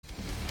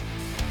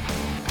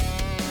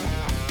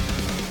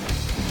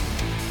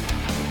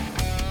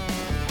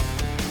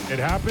It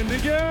happened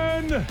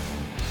again.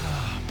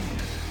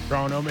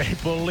 Toronto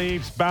Maple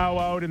Leafs bow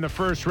out in the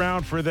first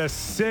round for the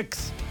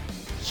 6th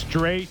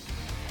straight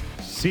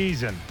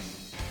season.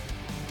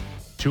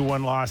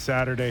 2-1 loss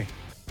Saturday.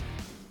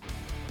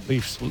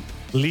 Leafs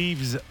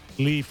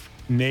Leaf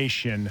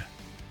Nation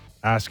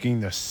asking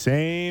the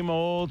same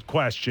old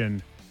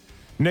question.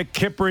 Nick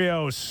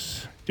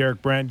Kyprios,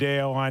 Derek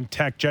Brandeo on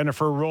tech,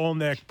 Jennifer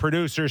Rolnick,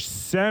 producer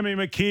Sammy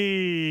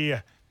McKee.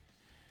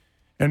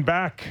 And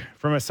back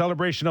from a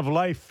celebration of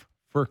life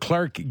for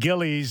Clark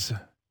Gillies,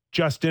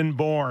 Justin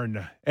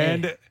Bourne.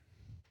 And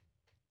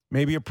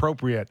maybe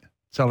appropriate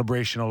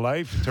celebration of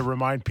life to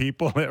remind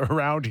people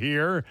around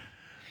here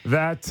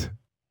that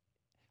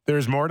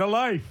there's more to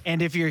life.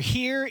 And if you're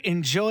here,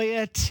 enjoy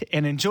it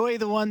and enjoy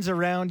the ones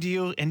around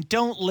you and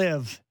don't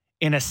live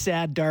in a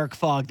sad, dark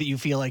fog that you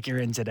feel like you're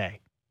in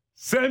today.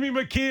 Sammy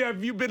McKee,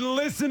 have you been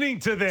listening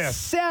to this?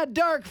 Sad,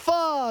 dark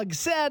fog.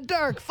 Sad,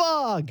 dark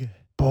fog.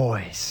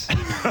 Boys.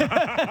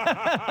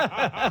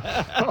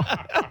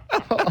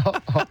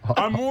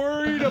 I'm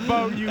worried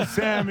about you,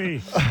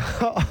 Sammy.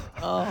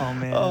 Oh,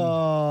 man.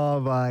 Oh,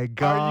 my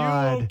God.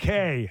 Are you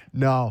okay?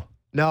 No.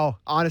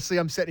 Honestly,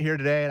 I'm sitting here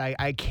today, and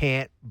I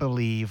can't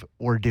believe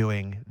we're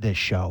doing this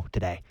show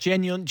today.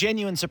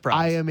 Genuine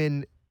surprise. I am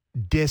in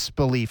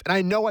disbelief, and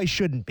I know I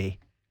shouldn't be.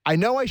 I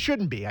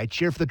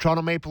cheer for the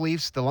Toronto Maple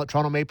Leafs. The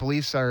Toronto Maple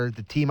Leafs are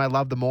the team I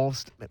love the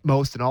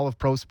most in all of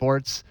pro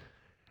sports.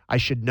 I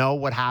should know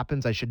what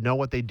happens. I should know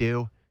what they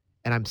do.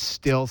 And I'm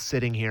still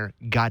sitting here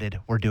gutted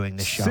we're doing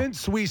this show.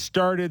 Since we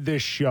started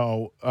this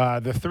show,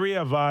 the three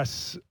of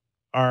us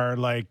are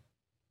like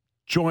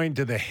joined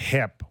to the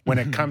hip when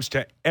it comes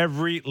to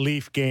every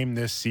Leaf game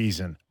this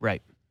season.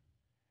 Right.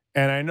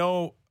 And I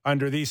know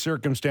under these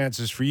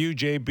circumstances for you,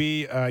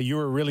 JB, you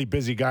were a really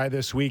busy guy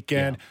this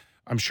weekend. Yeah.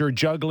 I'm sure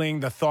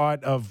juggling the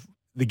thought of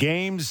the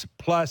games,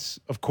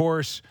 plus, of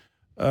course,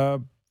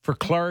 for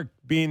Clark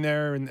being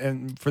there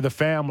and for the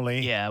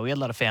family. Yeah, we had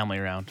a lot of family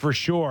around. For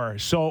sure.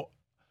 So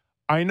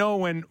I know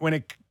when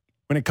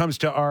it comes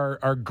to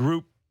our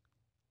group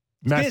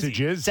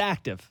messages. It's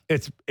active.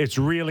 It's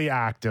really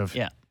active.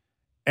 Yeah.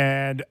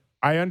 And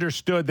I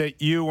understood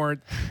that you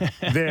weren't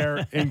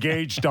there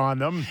engaged on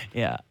them.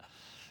 Yeah.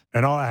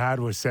 And all I had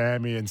was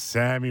Sammy, and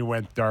Sammy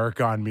went dark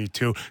on me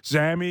too.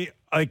 Sammy,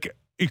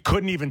 he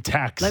couldn't even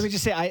text. Let me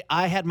just say,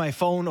 I had my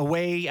phone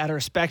away out of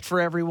respect for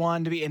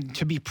everyone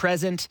to be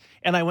present,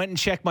 and I went and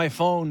checked my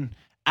phone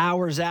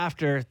hours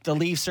after the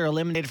Leafs are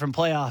eliminated from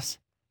playoffs.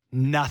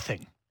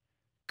 Nothing.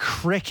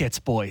 Crickets,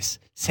 boys.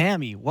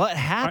 Sammy, what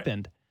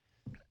happened?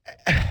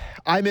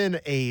 I'm in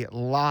a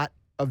lot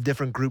of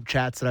different group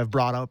chats that I've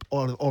brought up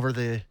over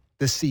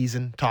this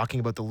season talking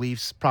about the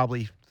Leafs,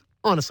 probably,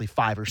 honestly,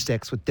 5 or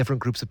 6 with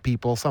different groups of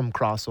people, some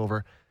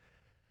crossover.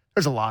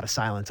 There's a lot of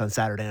silence on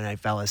Saturday night,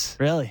 fellas.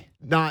 Really?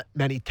 Not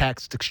many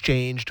texts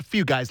exchanged. A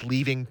few guys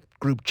leaving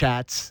group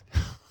chats.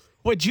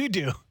 What'd you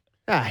do?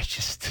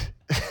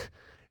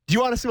 Do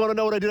you honestly want to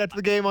know what I did after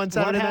the game on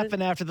Saturday night? What night?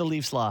 happened after the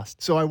Leafs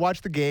lost? So I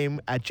watched the game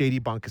at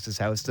JD Bunkus'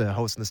 house, the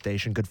host in the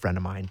station, good friend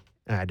of mine.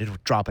 I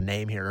did drop a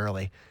name here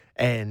early.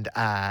 And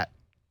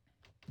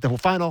the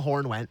final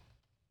horn went.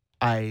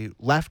 I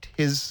left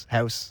his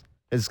house,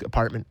 his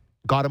apartment,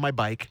 got on my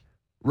bike,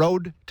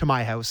 rode to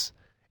my house,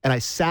 and I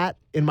sat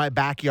in my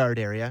backyard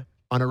area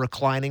on a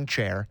reclining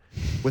chair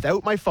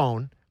without my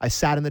phone. I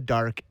sat in the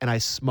dark and I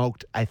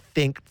smoked, I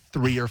think,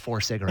 3 or 4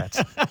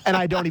 cigarettes. And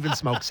I don't even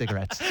smoke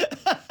cigarettes.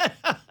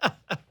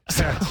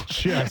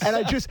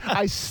 That's just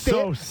I stared,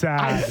 so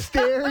sad.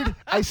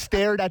 I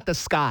stared at the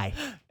sky.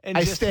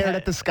 I stared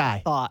at the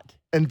sky.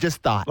 And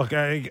just thought. Look,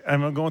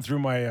 I'm going through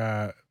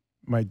my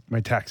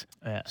my text.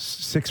 Yeah.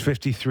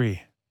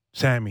 6:53.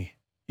 Sammy,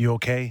 you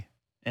okay?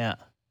 Yeah.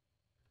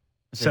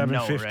 7:15.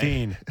 No,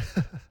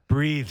 right?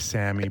 Breathe,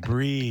 Sammy,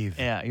 breathe.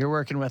 Yeah, you're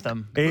working with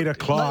them. 8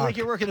 o'clock. Like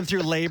you're working them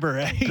through labor.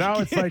 Right? Now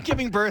it's like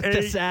giving birth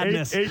to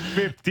sadness.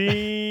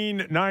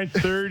 8:15,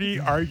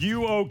 9:30. Are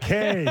you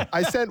okay?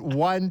 I sent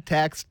one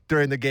text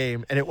during the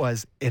game, and it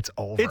was, "It's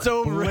over." It's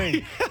over.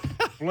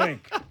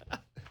 Blink.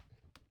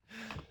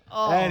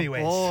 Oh,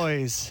 anyways,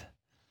 boys.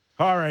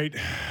 All right.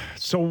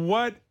 So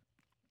what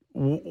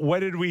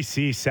did we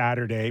see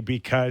Saturday?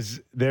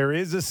 Because there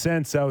is a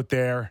sense out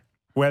there,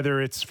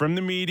 whether it's from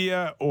the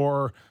media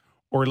or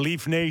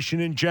Leaf Nation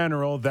in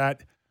general,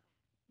 that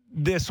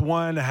this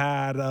one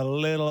had it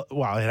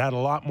had a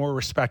lot more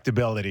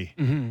respectability.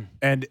 Mm-hmm.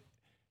 And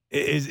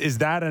is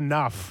that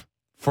enough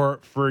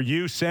for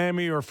you,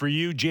 Sammy, or for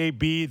you,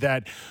 JB,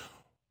 that,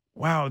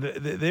 wow,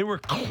 they were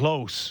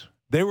close.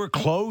 They were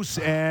close,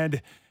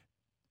 and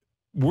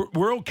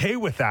we're okay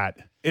with that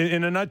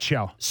in a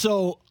nutshell.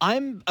 So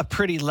I'm a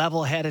pretty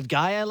level-headed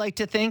guy, I like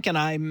to think, and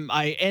I'm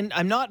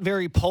not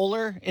very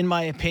polar in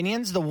my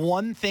opinions. The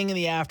one thing in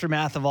the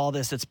aftermath of all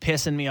this that's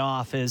pissing me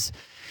off is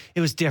it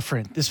was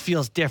different. This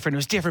feels different. It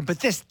was different, but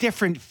this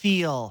different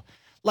feel,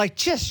 like,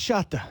 just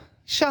shut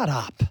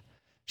up.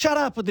 Shut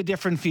up with the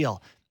different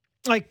feel.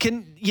 Like,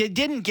 you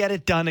didn't get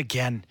it done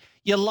again.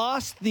 You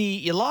lost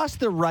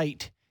the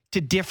right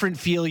to different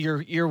feel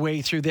your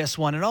way through this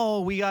one.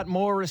 And we got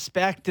more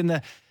respect,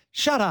 and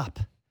Shut up.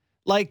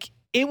 Like,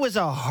 it was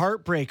a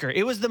heartbreaker.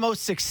 It was the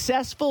most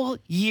successful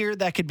year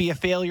that could be a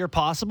failure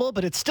possible,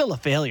 but it's still a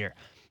failure.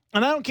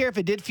 And I don't care if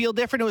it did feel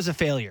different, it was a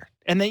failure.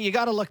 And then you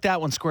got to look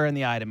that one square in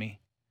the eye to me.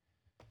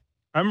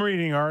 I'm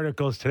reading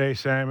articles today,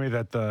 Sammy,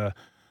 that the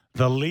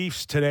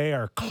Leafs today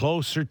are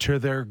closer to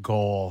their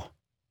goal.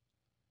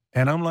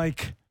 And I'm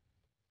like,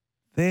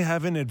 they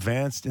haven't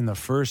advanced in the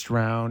first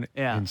round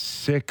in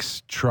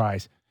 6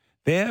 tries.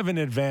 They haven't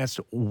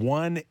advanced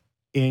 1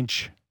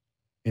 inch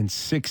in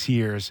 6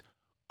 years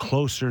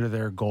closer to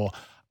their goal.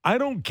 I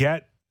don't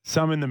get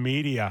some in the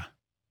media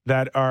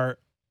that are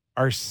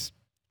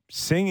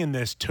singing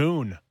this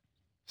tune,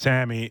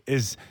 Sammy.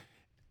 Is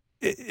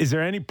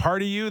there any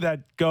part of you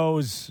that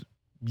goes,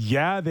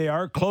 yeah, they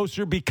are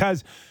closer?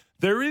 Because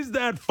there is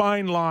that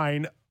fine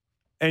line,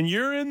 and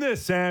you're in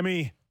this,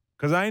 Sammy,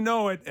 because I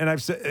know it,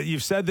 and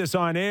you've said this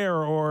on air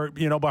or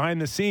behind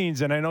the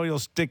scenes, and I know you'll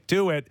stick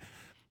to it,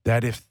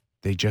 that if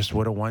they just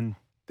would have won,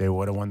 they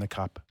would have won the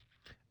cup.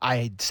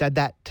 I said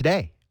that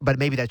today, but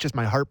maybe that's just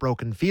my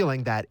heartbroken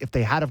feeling that if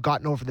they had have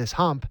gotten over this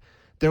hump,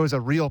 there was a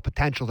real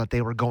potential that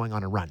they were going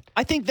on a run.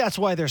 I think that's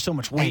why there's so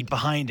much weight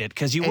behind it,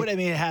 because you would have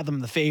had them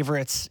the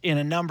favorites in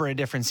a number of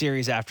different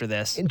series after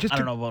this. I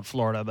don't know about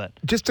Florida, but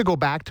just to go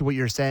back to what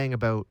you're saying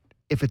about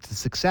if it's a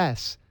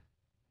success,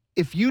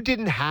 if you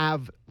didn't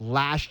have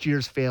last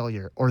year's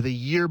failure or the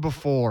year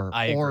before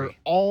or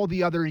all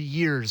the other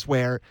years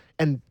where,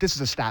 and this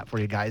is a stat for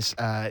you guys,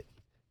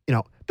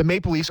 the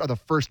Maple Leafs are the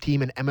first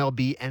team in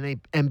MLB,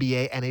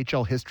 NBA,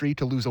 NHL history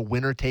to lose a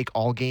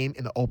winner-take-all game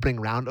in the opening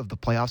round of the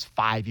playoffs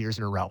 5 years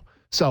in a row.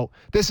 So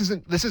this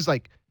is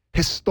like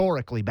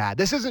historically bad.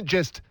 This isn't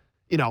just,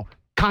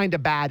 kind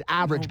of bad,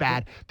 average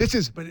bad. This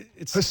is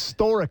it's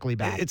historically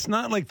bad. It's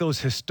not like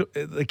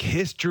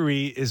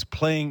history is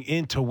playing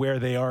into where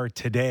they are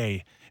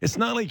today. It's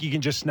not like you can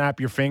just snap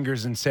your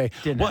fingers and say,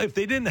 if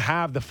they didn't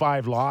have the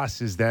 5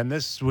 losses, then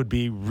this would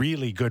be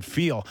really good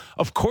feel.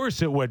 Of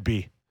course it would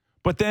be.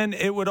 But then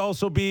it would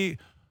also be,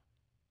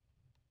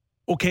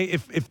 okay,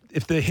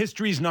 if the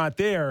history's not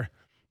there,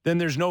 then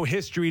there's no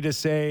history to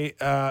say,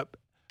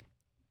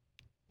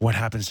 what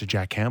happens to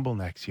Jack Campbell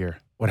next year?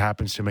 What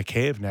happens to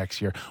McCabe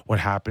next year? What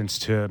happens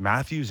to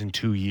Matthews in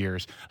 2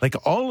 years? Like,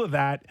 all of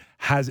that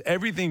has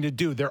everything to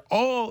do. They're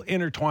all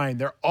intertwined.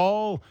 They're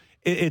all,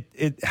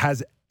 it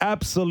has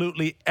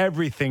absolutely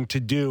everything to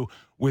do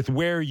with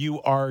where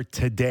you are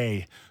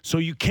today. So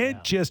you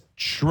can't just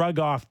shrug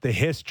off the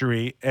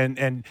history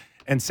and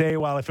say,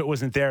 well, if it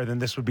wasn't there, then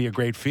this would be a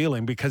great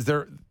feeling, because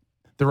they're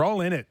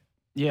all in it.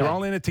 Yeah. They're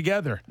all in it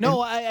together.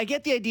 No, I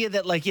get the idea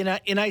that, like,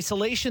 in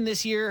isolation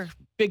this year,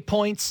 big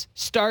points,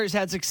 Stars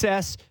had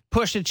success,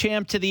 pushed a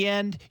champ to the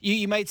end.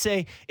 You might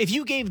say, if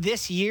you gave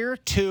this year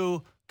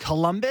to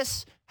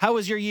Columbus, how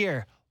was your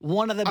year?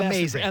 One of the best.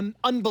 Amazing. An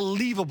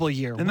unbelievable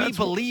year. And we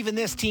believe in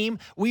this team.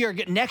 We are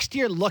next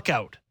year, look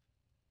out.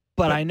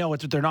 But I know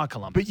they're not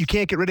Columbus. But you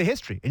can't get rid of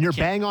history. And you're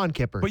bang on,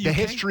 Kipper. But the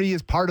history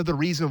is part of the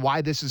reason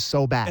why this is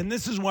so bad. And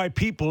this is why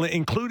people,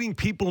 including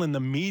people in the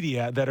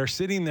media, that are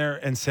sitting there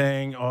and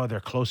saying, oh, they're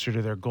closer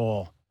to their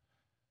goal.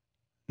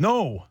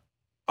 No.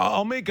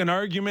 I'll make an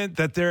argument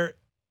that they're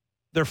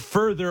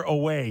further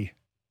away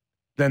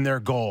than their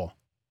goal.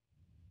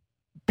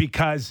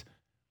 Because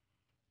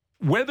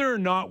whether or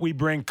not we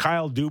bring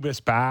Kyle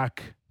Dubas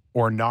back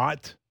or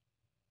not,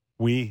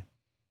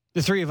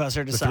 the three of us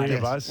are deciding. The three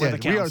of us. We're the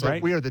council,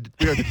 right? We are the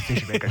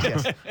decision makers,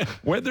 yes.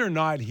 Whether or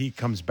not he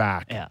comes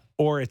back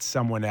or it's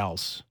someone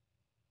else,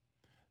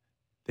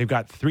 they've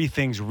got 3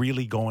 things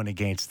really going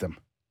against them.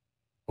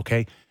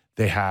 Okay?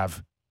 They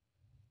have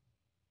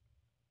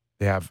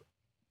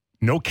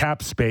no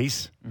cap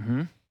space.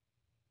 Mm-hmm.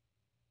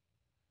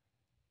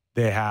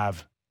 They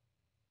have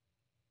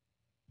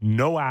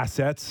no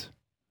assets.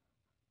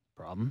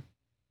 Problem.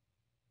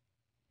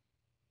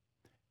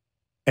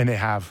 And they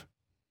have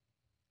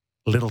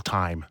little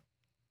time.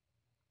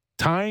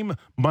 Time,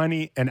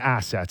 money, and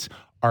assets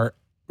are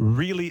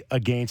really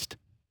against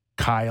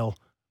Kyle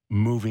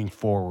moving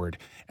forward.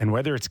 And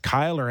whether it's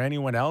Kyle or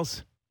anyone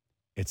else,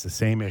 it's the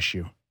same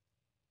issue.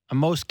 I'm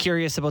most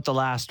curious about the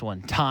last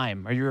one.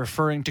 Time. Are you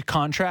referring to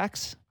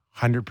contracts?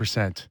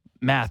 100%.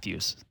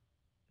 Matthews.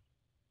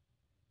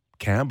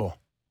 Campbell.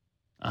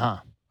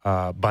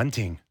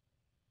 Bunting.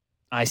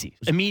 I see.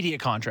 Immediate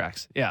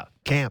contracts. Yeah.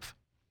 Kampf.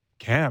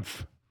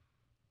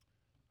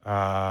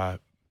 Well,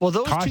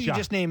 those Kasha. 2 you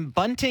just named,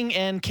 Bunting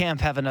and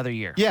Camp, have another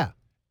year. Yeah.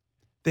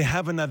 They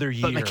have another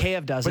year. But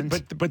McCabe doesn't.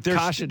 But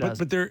Kasha does.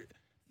 But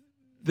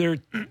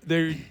they're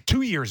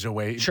 2 years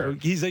away. Sure.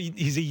 He's a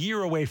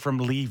year away from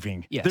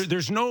leaving. Yes.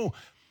 There's no.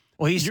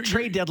 Well, he's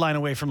trade deadline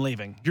away from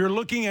leaving. You're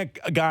looking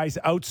at guys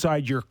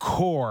outside your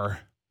core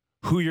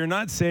who you're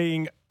not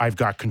saying, I've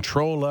got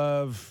control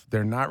of.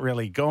 They're not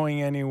really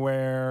going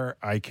anywhere.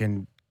 I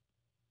can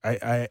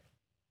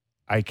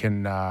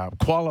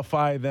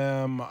qualify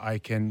them. I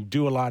can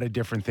do a lot of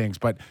different things,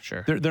 but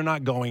they're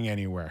not going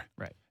anywhere.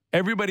 Right.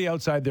 Everybody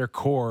outside their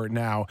core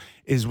now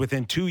is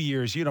within 2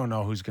 years. You don't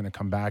know who's going to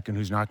come back and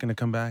who's not going to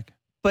come back.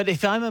 But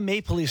if I'm a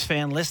Maple Leafs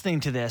fan listening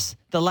to this,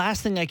 the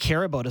last thing I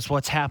care about is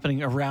what's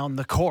happening around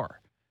the core.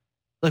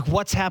 Like,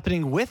 what's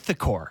happening with the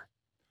core?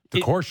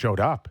 The core showed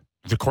up.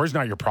 The core's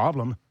not your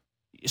problem.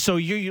 So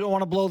you don't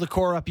want to blow the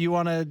core up.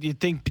 You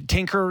think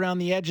tinker around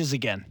the edges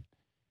again.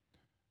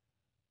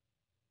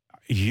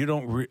 You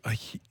don't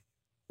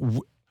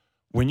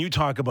when you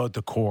talk about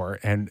the core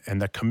and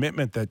the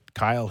commitment that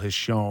Kyle has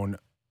shown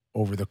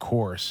over the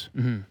course,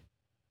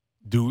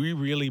 do we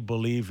really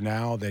believe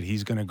now that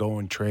he's going to go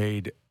and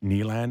trade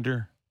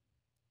Nylander?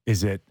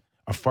 Is it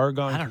a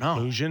foregone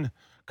conclusion?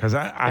 Because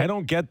I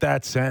don't get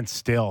that sense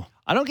still.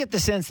 I don't get the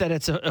sense that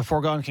it's a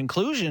foregone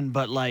conclusion,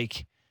 but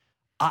like,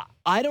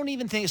 I don't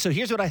even think so.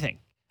 Here's what I think.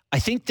 I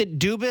think that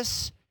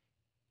Dubas,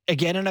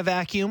 again in a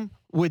vacuum,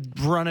 would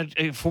run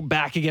it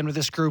back again with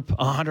this group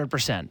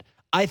 100%.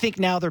 I think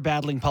now they're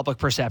battling public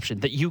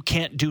perception that you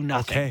can't do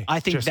nothing. Okay, I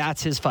think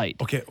that's his fight.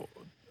 Okay.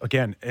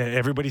 Again,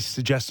 everybody's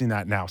suggesting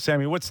that now.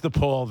 Sammy, what's the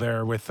poll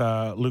there with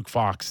Luke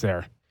Fox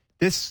there?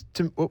 This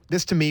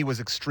to me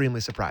was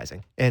extremely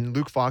surprising. And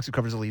Luke Fox, who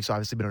covers the Leafs,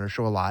 obviously been on our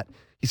show a lot.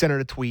 He sent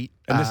out a tweet.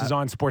 And this is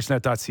on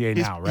sportsnet.ca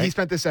now, right? He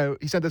sent this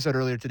out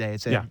earlier today.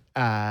 It said,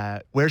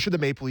 where should the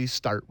Maple Leafs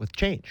start with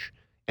change?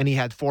 And he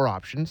had 4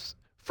 options: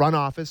 front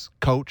office,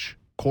 coach,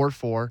 core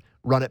 4,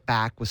 run it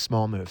back with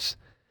small moves.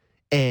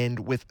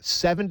 And with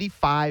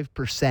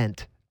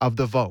 75% of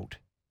the vote,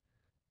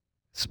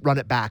 run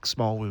it back,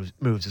 small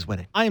moves is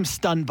winning. I am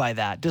stunned by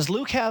that. Does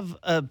Luke have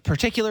a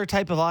particular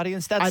type of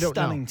audience? That's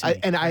stunning to me.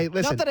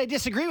 Listen. Not that I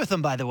disagree with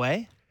him, by the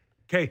way.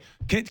 Okay,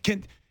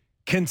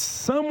 can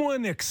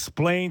someone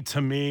explain to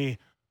me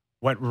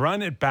what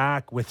run it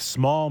back with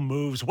small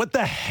moves, what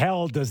the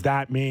hell does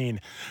that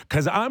mean?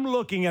 Because I'm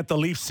looking at the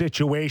Leaf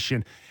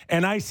situation,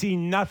 and I see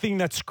nothing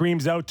that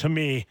screams out to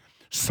me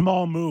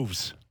small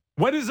moves.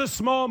 What is a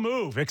small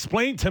move?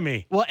 Explain to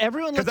me. Well,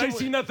 everyone, because I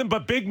see nothing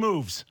but big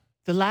moves.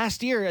 The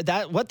last year,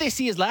 what they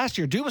see is last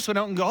year. Dubas went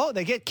out and go,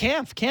 they get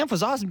Kampf. Kampf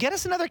was awesome. Get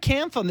us another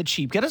Kampf on the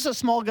cheap. Get us a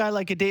small guy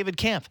like a David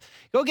Kampf.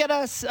 Go get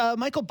us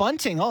Michael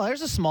Bunting. Oh,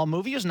 there's a small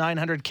move. He was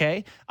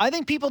 $900K. I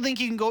think people think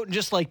you can go and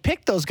just like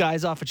pick those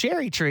guys off a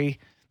cherry tree.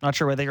 Not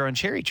sure where they grow on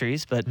cherry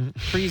trees, but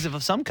trees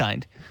of some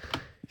kind.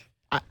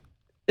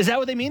 Is that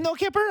what they mean, though,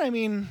 Kipper? I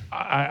mean,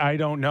 I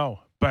don't know,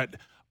 but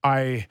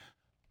I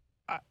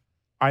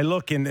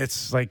look and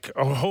it's like,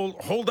 oh,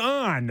 hold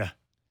on.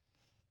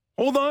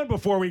 Hold on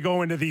before we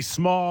go into these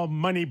small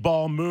money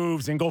ball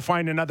moves and go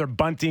find another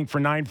Bunting for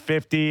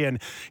 $950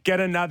 and get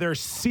another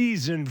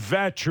seasoned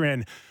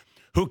veteran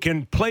who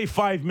can play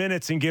 5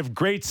 minutes and give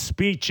great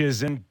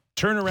speeches and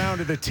turn around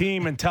to the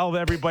team and tell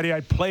everybody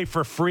I'd play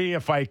for free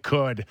if I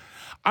could.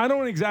 I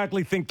don't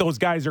exactly think those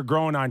guys are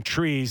growing on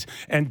trees,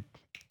 and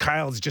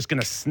Kyle's just going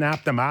to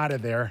snap them out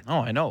of there. Oh,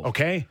 I know.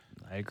 Okay?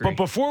 I agree. But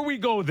before we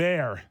go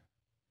there,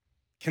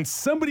 can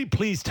somebody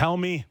please tell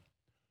me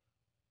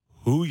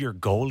who your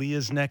goalie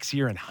is next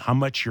year and how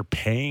much you're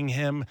paying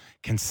him?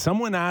 Can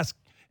someone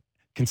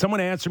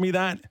answer me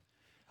that?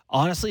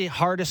 Honestly,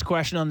 hardest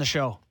question on the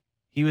show.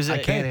 I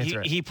can't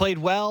answer it. He played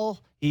well.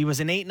 He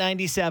was an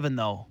 $897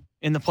 though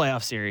in the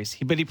playoff series.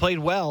 But he played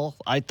well,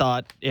 I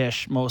thought,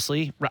 ish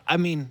mostly. I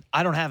mean,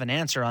 I don't have an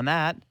answer on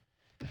that.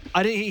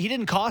 He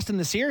didn't cost him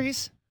the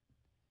series.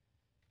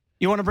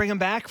 You want to bring him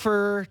back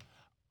for?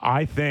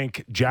 I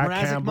think Jack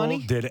Mrazek Campbell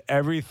money? did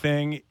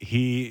everything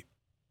he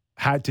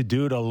had to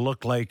do to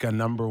look like a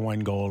number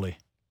one goalie.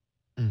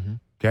 Mm-hmm.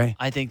 Okay?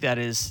 I think that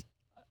is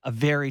a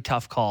very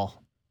tough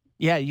call.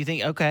 Yeah, you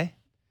think, okay.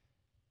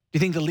 Do you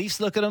think the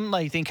Leafs look at him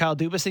like you think Kyle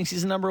Dubas thinks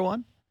he's a number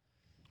one?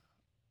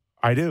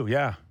 I do,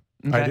 yeah.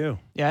 Okay. I do.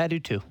 Yeah, I do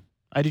too.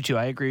 I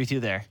agree with you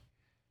there.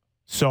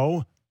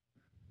 So,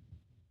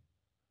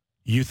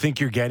 you think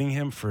you're getting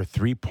him for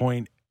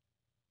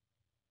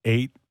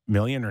 $3.8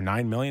 million or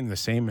 $9 million, the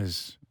same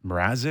as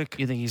Mrazek?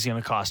 You think he's going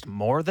to cost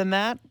more than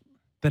that?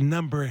 The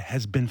number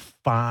has been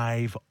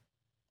 5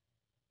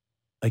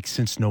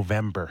 since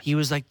November. He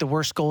was like the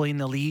worst goalie in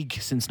the league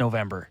since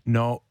November.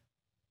 No,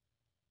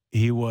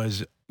 he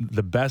was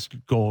the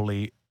best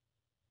goalie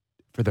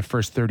for the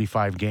first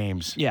 35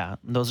 games. Yeah,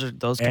 those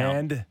count.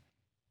 And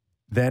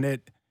then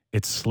it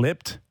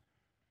slipped,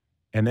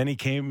 and then he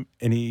came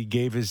and he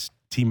gave his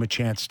team a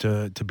chance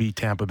to beat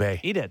Tampa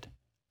Bay. He did.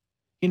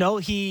 You know,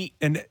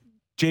 And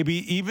JB,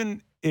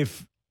 even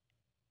if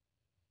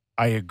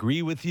I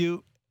agree with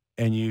you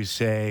and you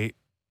say,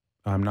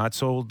 I'm not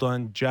sold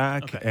on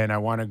Jack and I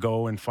want to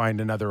go and find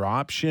another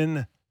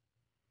option,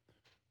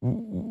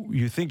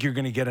 you think you're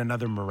going to get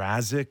another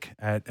Mrazek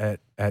at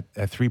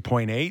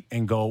 3.8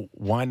 and go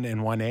 1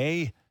 and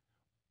 1A?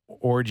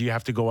 Or do you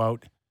have to go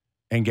out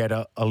and get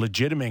a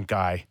legitimate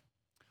guy?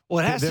 Well,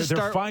 it has to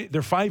start.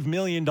 They're $5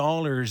 million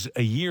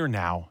a year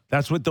now.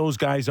 That's what those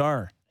guys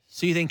are.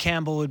 So you think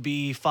Campbell would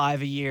be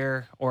 5 a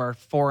year or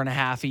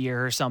 4.5 a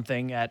year or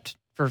something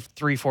for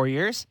 3-4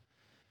 years?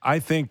 I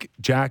think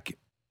Jack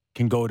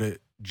can go to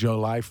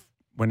July.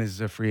 When is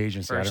the free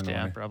agency? First, I don't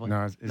know. yeah, probably.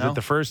 No, is it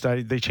the first?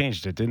 They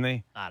changed it, didn't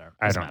they? I don't know.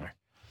 I don't know.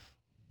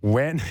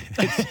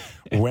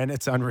 When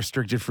it's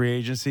unrestricted free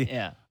agency,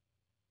 yeah,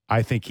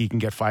 I think he can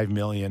get $5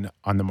 million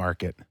on the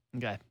market.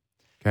 Okay.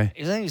 Okay.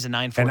 I think he was a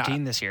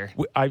 9-14 this year.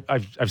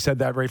 I've said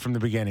that right from the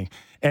beginning.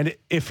 And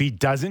if he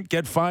doesn't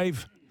get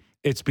 5,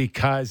 it's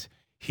because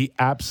he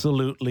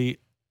absolutely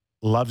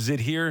loves it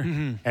here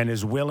and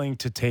is willing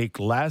to take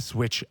less,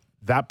 which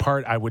that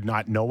part I would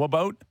not know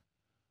about.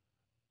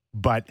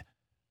 But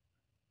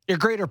your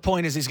greater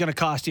point is he's going to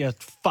cost you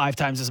 5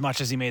 times as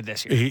much as he made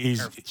this year.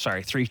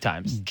 3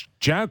 times.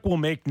 Jack will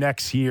make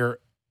next year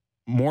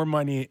more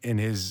money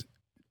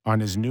on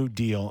his new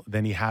deal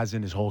than he has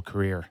in his whole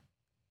career.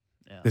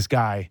 Yeah. This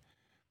guy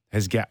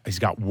he's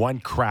got one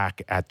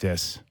crack at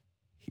this,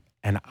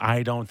 and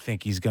I don't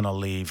think he's going to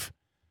leave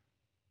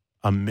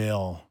 $1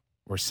 million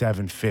or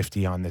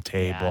 $750 on the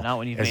table. Yeah, not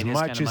when you've as made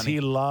much his kind of as money. he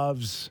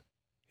loves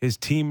his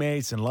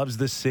teammates and loves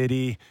the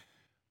city.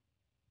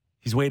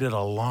 He's waited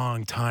a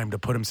long time to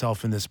put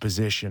himself in this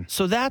position.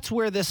 So that's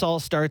where this all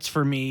starts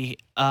for me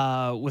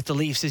with the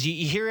Leafs. Is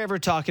you hear ever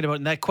talking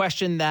about that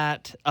question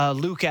that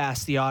Luke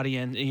asked the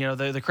audience,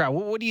 the crowd,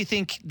 what do you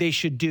think they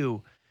should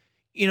do?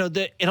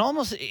 It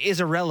almost is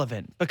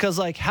irrelevant because,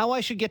 like, how I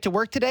should get to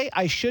work today,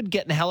 I should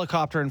get in a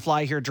helicopter and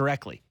fly here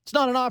directly. It's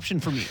not an option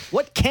for me.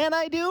 What can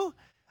I do?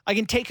 I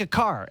can take a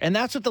car. And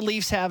that's what the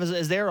Leafs have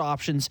as their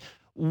options.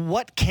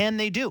 What can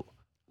they do?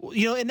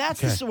 And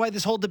that's this is why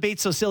this whole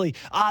debate's so silly.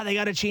 They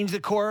got to change the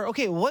core.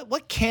 Okay,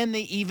 what can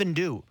they even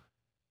do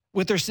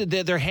with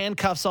their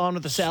handcuffs on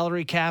with the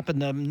salary cap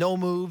and the no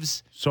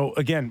moves? So,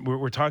 again,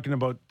 we're talking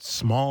about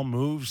small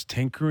moves,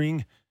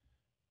 tinkering.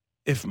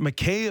 If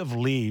Mikheyev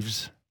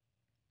leaves,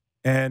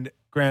 and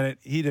granted,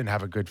 he didn't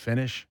have a good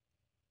finish.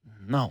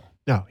 No,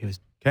 he was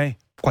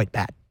quite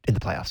bad in the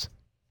playoffs.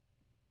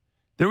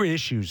 There were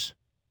issues,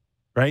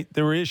 right?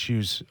 There were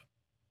issues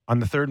on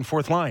the third and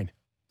fourth line.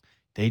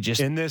 They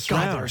just in this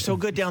round, they were so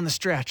good down the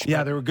stretch.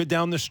 Yeah, they were good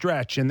down the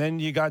stretch, and then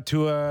you got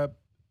to a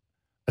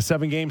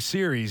 7-game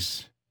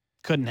series.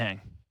 Couldn't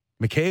hang.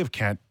 Mikheyev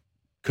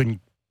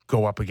couldn't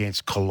go up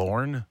against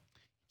Killorn.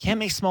 Can't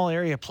make small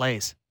area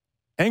plays.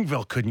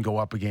 Engvall couldn't go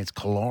up against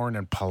Killorn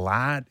and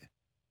Palat.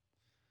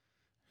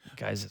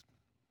 Guys,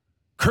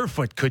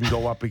 Kerfoot couldn't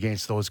go up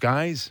against those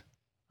guys.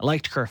 I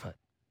liked Kerfoot.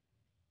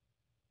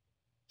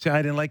 See,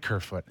 I didn't like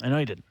Kerfoot. I know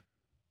you didn't.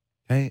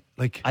 Hey,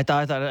 I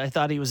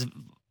thought he was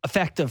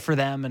effective for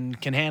them and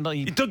can handle.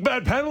 He took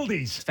bad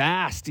penalties. He's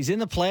fast. He's in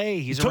the play.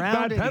 He's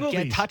around it.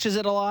 He touches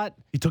it a lot.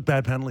 He took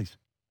bad penalties.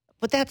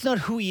 But that's not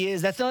who he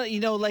is. That's not,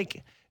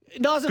 like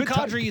Nazem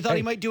Kadri, you thought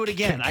he might do it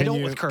again. I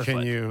don't with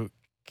Kerfoot.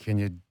 Can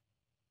you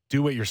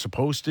do what you're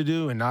supposed to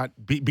do and not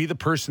be the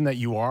person that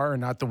you are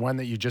and not the one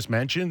that you just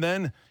mentioned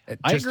then?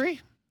 I agree.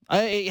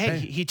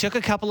 He took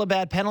a couple of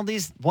bad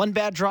penalties, one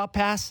bad drop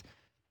pass.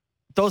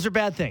 Those are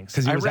bad things.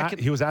 Because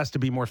he was asked to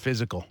be more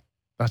physical.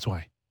 That's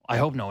why. I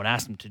hope no one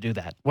asked him to do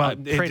that. Well,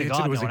 pray to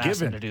God it was no one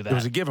asked him to do that. It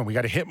was a given. We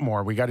got to hit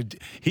more. We got to.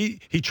 He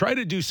tried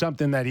to do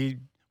something that he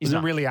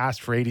wasn't really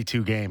asked for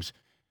 82 games.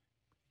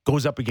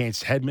 Goes up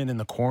against Hedman in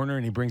the corner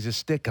and he brings his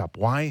stick up.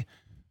 Why?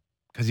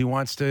 Because he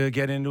wants to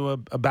get into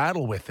a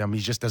battle with them. He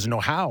just doesn't know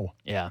how.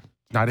 Yeah,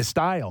 not his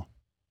style.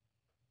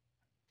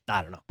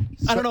 I don't know.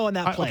 I don't know in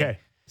that play. Okay.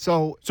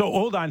 So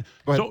hold on.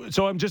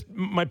 So I'm just,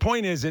 my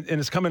point is, and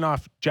it's coming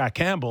off Jack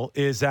Campbell,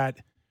 is that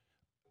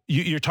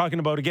you're talking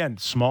about, again,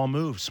 small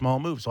moves.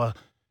 Well,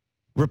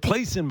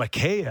 replacing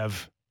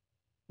Mikheyev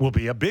will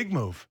be a big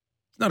move.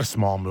 It's not a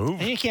small move.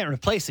 And you can't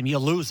replace him.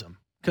 You'll lose him.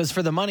 Because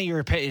for the money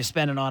you're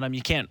spending on him,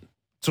 you can't.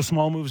 So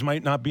small moves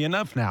might not be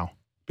enough now.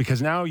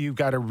 Because now you've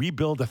got to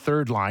rebuild a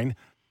third line.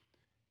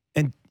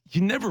 And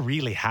you never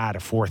really had a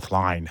fourth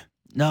line.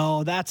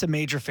 No, that's a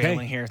major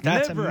failing here.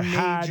 That's never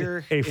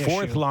had a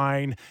fourth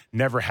line,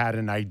 never had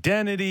an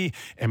identity.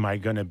 Am I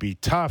going to be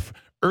tough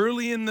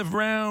early in the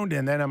round,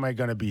 and then am I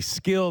going to be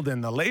skilled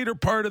in the later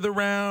part of the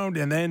round?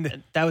 And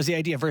then that was the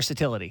idea,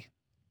 versatility.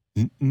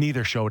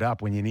 Neither showed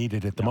up when you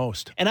needed it the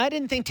most. And I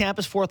didn't think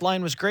Tampa's fourth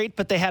line was great,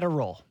 but they had a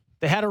role.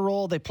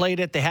 They played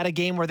it. They had a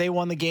game where they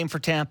won the game for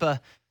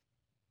Tampa.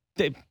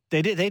 They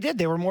did.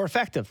 They were more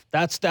effective.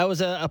 That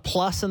was a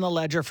plus in the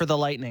ledger for the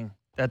Lightning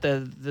that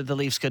the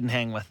Leafs couldn't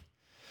hang with.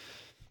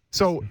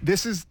 So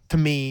this is, to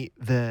me,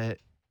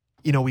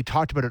 we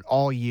talked about it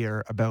all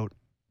year about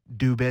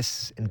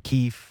Dubas and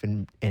Keefe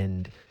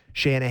and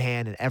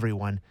Shanahan and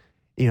everyone.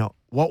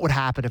 What would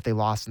happen if they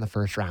lost in the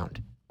first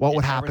round? What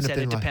would happen if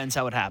they lost? It depends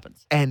how it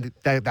happens. And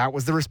that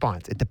was the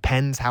response. It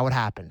depends how it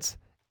happens.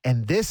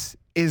 And this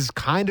is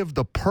kind of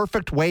the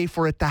perfect way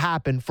for it to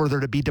happen, for there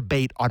to be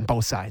debate on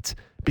both sides.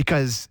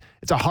 Because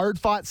it's a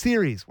hard-fought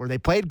series where they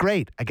played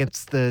great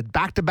against the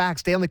back-to-back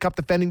Stanley Cup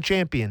defending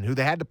champion, who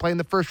they had to play in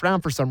the first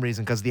round for some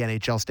reason because of the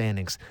NHL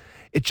standings.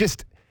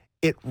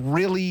 It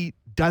really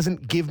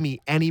doesn't give me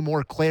any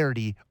more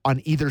clarity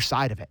on either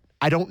side of it.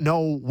 I don't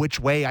know which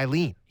way I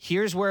lean.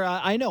 Here's where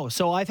I know.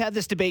 So I've had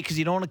this debate because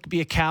you don't want to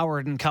be a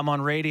coward and come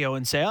on radio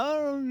and say,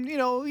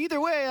 either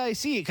way I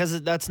see it,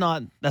 because that's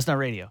not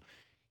radio.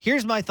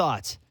 Here's my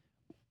thoughts.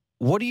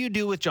 What do you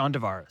do with John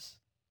Tavares?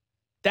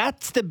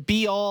 That's the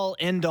be-all,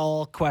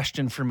 end-all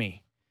question for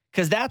me,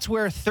 because that's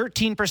where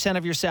 13%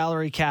 of your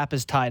salary cap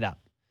is tied up.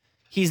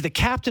 He's the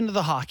captain of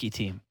the hockey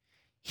team.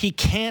 He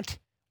can't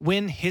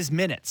win his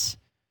minutes.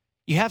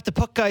 You have to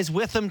put guys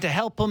with him to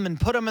help him and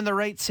put him in the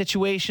right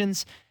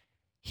situations.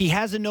 He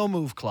has a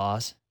no-move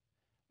clause,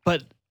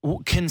 but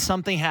can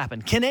something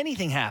happen? Can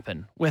anything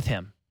happen with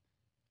him?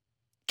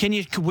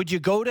 Would you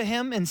go to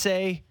him and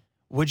say,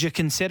 would you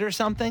consider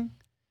something?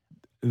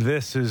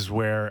 This is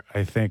where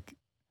I think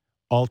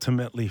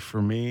ultimately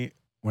for me,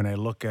 when I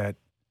look at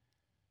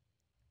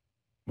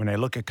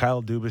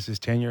Kyle Dubas's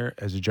tenure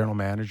as a general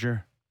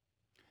manager,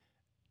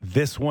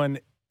 this one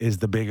is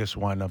the biggest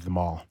one of them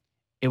all.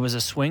 It was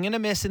a swing and a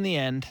miss in the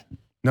end.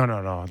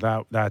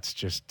 No. That's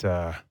just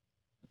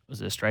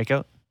Was it a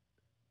strikeout?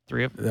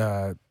 3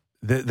 of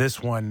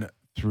this one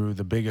threw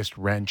the biggest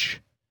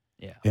wrench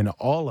in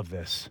all of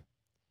this.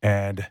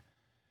 And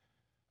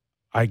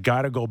I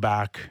got to go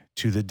back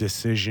to the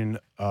decision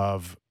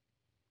of,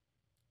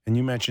 and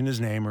you mentioned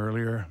his name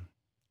earlier,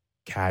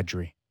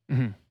 Kadri.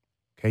 Mm-hmm.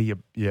 Okay, you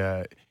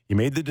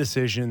made the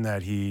decision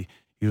that he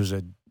was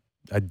a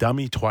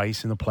dummy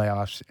twice in the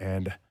playoffs,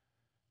 and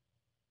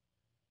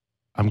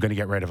I'm going to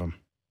get rid of him.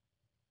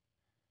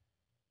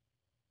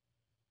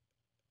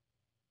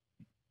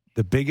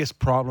 The biggest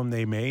problem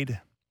they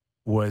made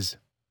was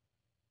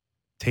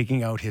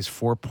taking out his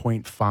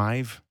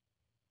 4.5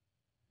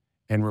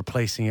 and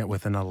replacing it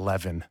with an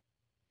 11.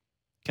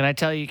 Can I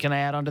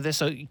add on to this?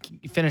 So you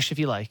finish if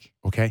you like.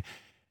 Okay.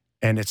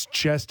 And it's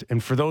just,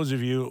 and for those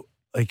of you,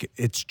 like,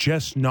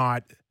 it's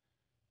not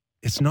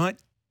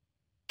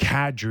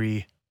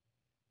Kadri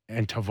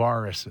and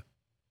Tavares.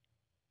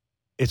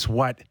 It's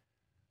what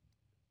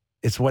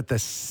the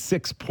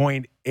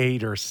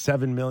 6.8 or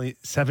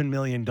 $7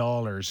 million,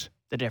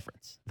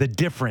 the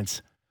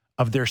difference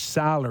of their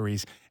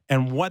salaries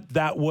and what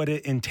that would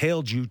have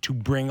entailed you to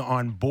bring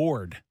on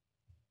board.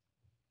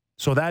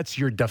 So that's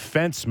your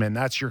defenseman,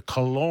 that's your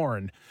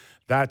Killorn,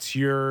 that's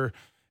your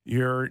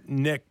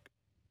Nick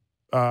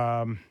Paul,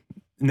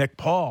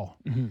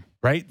 mm-hmm.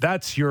 right?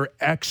 That's your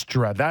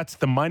extra. That's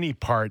the money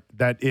part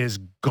that is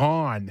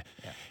gone.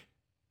 Yeah.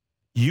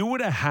 You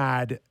would have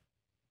had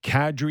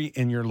Kadri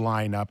in your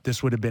lineup.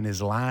 This would have been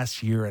his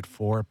last year at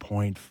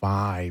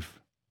 4.5.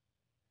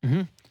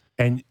 Mm-hmm.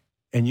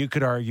 And you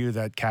could argue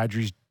that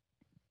Kadri's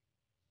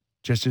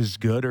just as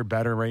good or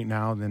better right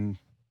now than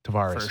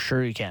Tavares. For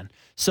sure you can.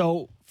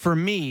 So for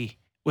me,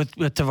 with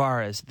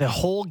Tavares, the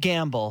whole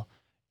gamble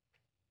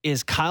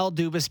is Kyle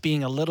Dubas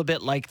being a little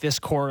bit like this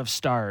core of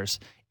stars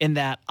in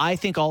that I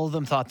think all of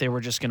them thought they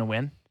were just going to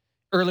win.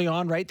 Early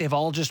on, right? They've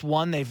all just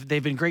won. They've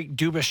been great.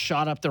 Dubas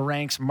shot up the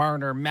ranks.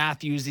 Marner,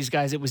 Matthews, these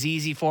guys, it was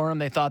easy for them.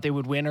 They thought they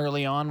would win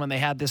early on when they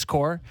had this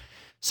core.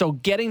 So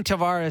getting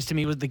Tavares to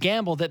me was the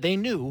gamble that they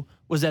knew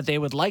was that they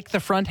would like the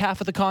front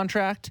half of the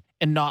contract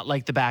and not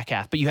like the back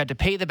half. But you had to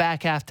pay the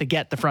back half to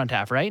get the front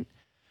half, right?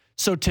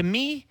 So to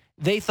me,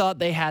 they thought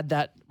they had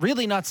that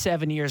really not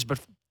 7 years, but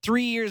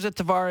 3 years at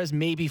Tavares,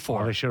 maybe 4.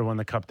 Well, they should have won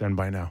the cup then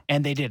by now.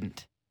 And they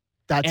didn't.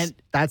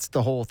 That's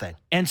the whole thing.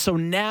 And so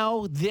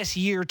now this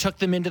year took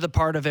them into the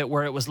part of it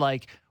where it was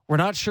like, we're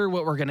not sure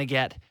what we're going to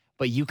get,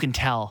 but you can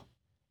tell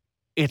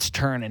it's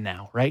turning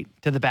now, right?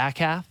 To the back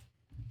half.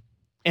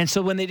 And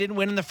so when they didn't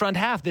win in the front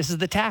half, this is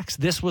the tax.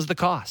 This was the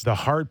cost. The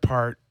hard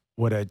part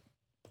would have,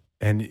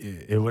 and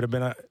it would have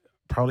been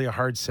probably a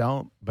hard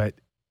sell, but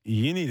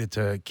you needed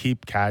to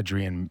keep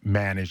Kadri and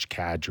manage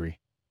Kadri.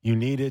 You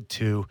needed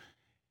to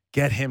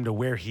get him to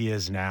where he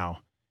is now.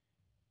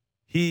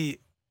 He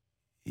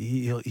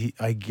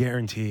I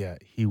guarantee you,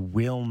 he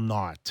will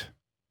not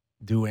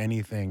do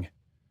anything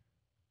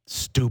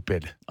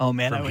stupid. Oh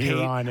man, I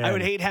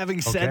would hate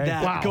having said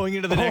that going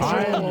into the next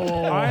round.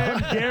 I am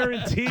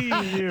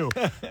guaranteeing you,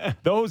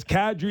 those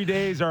Kadri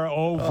days are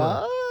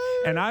over.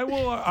 And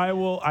I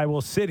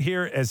will sit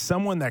here as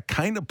someone that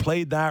kind of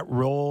played that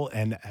role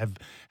and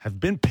have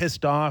been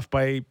pissed off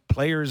by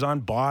players on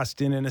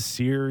Boston in a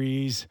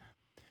series.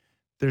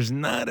 There's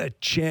not a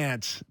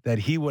chance that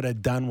he would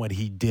have done what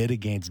he did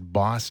against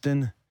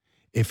Boston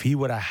if he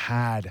would have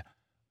had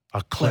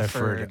a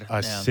Clifford,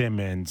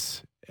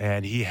 Simmons,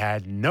 and he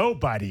had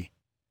nobody.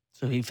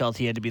 So he felt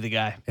he had to be the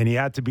guy. And he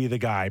had to be the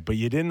guy, but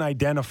you didn't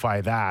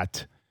identify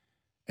that,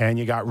 and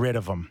you got rid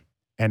of him.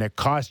 And it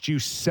cost you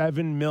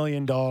 $7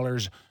 million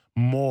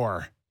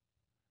more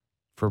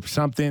for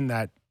something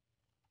that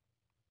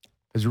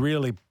has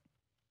really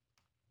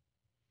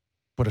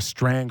put a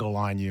strangle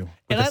on you.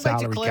 And I'd like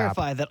to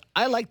clarify that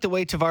I like the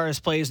way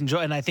Tavares plays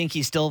and I think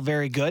he's still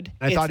very good.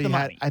 I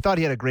thought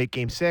he had a great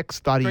game 6.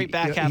 Great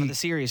back half of the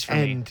series for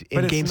me. And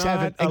in game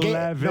 7,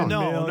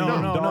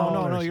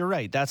 No, you're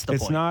right. That's the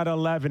point. It's not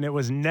 11. It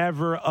was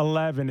never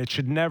 11. It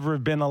should never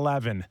have been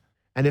 11.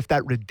 And if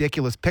that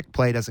ridiculous pick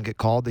play doesn't get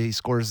called, he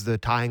scores the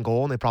tying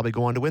goal, and they probably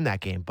go on to win that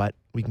game. But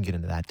we can get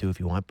into that too if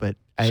you want. But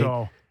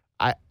I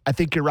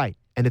think you're right.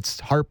 And it's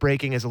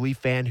heartbreaking as a Leaf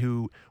fan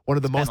who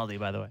penalty,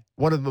 by the way.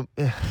 One of them.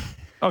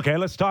 Okay,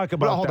 let's talk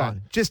about hold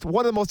on. Just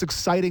one of the most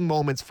exciting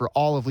moments for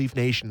all of Leaf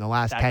Nation in the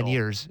last 10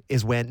 years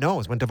is when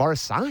Tavares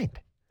signed.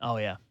 Oh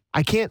yeah.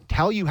 I can't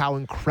tell you how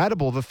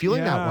incredible the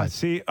feeling that was.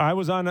 See, I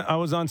was on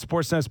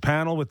Sportsnet's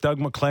panel with Doug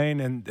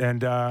McLean,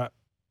 and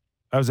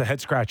That was a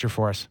head scratcher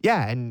for us.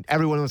 Yeah, and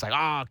everyone was like,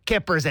 "Oh,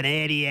 Kipper's an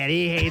idiot.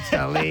 He hates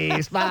the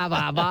Leafs." Blah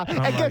blah blah.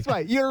 And guess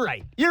what? You're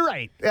right. You're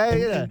right.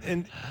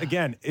 And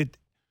again,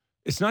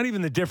 it's not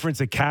even the difference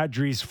that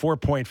Kadri's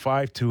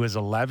 4.5 to his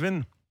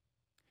 11.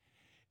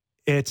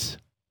 It's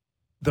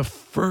the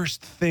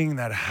first thing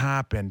that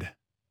happened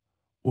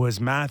was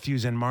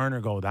Matthews and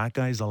Marner go, that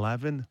guy's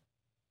 11?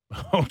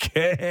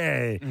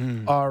 Okay.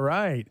 All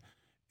right.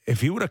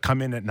 If he would have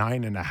come in at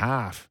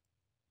 9.5,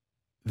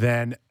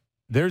 then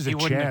there's a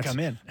chance. Come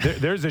in.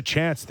 There's a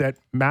chance that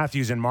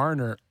Matthews and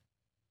Marner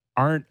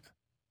aren't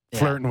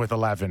flirting with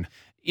 11.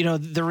 You know,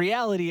 the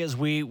reality is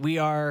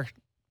we're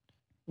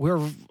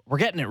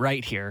getting it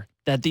right here.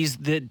 That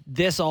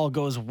this all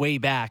goes way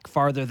back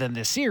farther than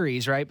this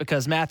series, right?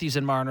 Because Matthews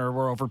and Marner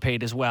were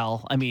overpaid as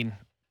well. I mean,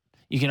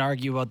 you can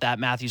argue about that.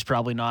 Matthews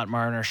probably not.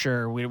 Marner,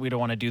 sure. We don't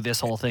want to do this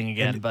whole thing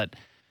again. But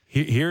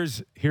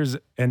here's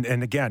and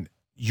again,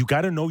 you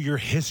got to know your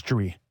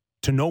history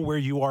to know where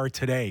you are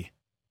today.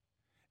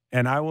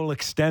 And I will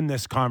extend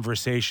this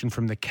conversation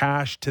from the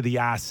cash to the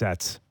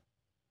assets.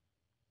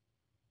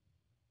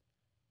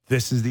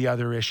 This is the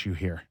other issue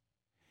here,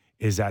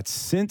 is that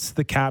since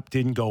the cap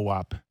didn't go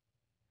up,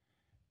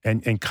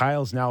 and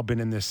Kyle's now been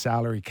in this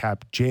salary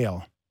cap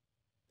jail,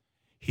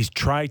 he's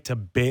tried to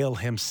bail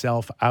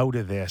himself out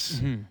of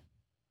this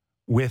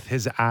with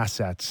his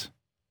assets.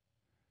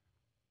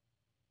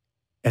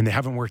 And they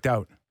haven't worked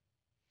out.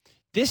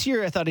 This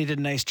year, I thought he did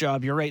a nice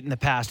job. You're right, in the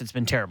past, it's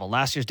been terrible.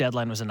 Last year's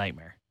deadline was a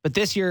nightmare. But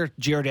this year,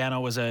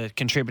 Giordano was a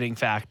contributing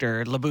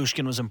factor.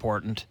 Lyubushkin was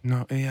important.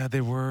 No, yeah,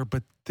 they were,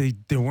 but they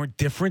weren't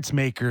difference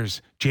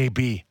makers,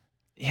 JB.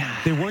 Yeah.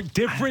 They weren't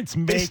difference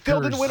makers. They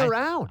still didn't win a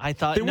round. I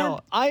thought,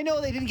 I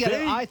know they didn't get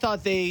it. I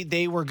thought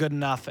they were good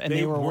enough, and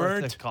they were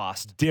worth the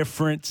cost.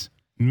 Difference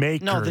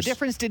makers. No, the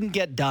difference didn't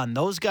get done.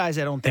 Those guys,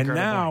 I don't think are. And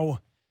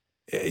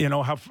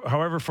now,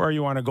 however far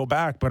you want to go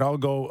back, but I'll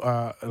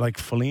go like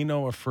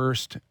Foligno a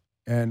first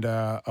and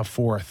a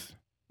fourth.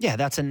 Yeah,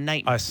 that's a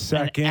nightmare. A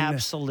second. An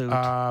absolute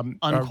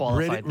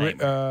unqualified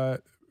nightmare.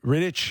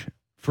 Rittich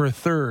for a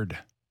third.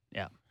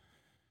 Yeah.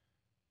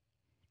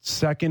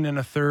 Second and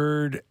a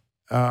third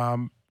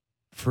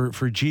for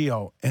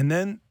Gio. And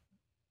then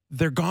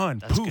they're gone.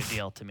 That's Poof. a good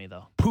deal to me,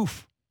 though.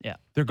 Poof. Yeah.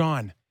 They're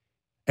gone.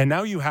 And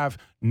now you have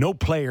no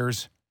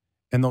players,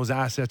 and those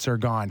assets are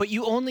gone. But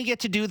you only get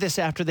to do this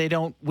after they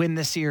don't win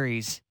the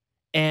series.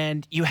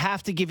 And you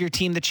have to give your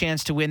team the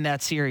chance to win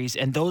that series.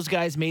 And those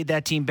guys made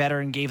that team better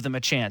and gave them a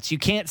chance. You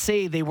can't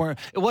say they weren't.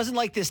 It wasn't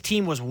like this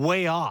team was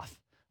way off.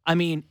 I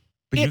mean,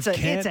 it's a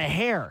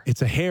hair.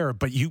 It's a hair,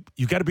 but you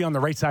got to be on the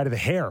right side of the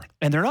hair.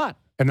 And they're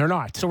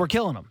not. So we're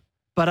killing them.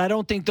 But I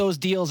don't think those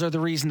deals are the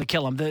reason to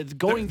kill them. They're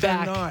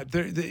not.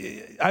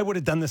 I would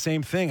have done the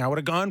same thing. I would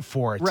have gone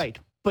for it. Right.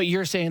 But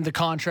you're saying the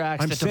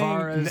contracts, the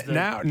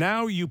Tavares.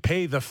 Now you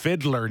pay the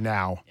fiddler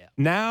now. Yeah.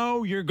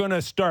 Now you're going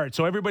to start.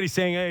 So everybody's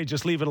saying, hey,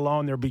 just leave it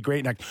alone. They'll be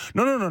great next.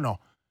 No.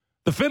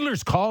 The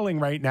fiddler's calling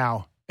right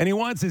now, and he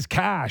wants his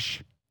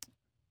cash.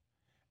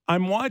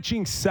 I'm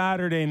watching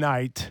Saturday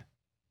night,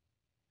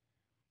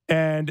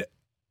 and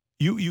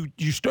you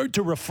start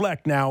to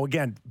reflect now.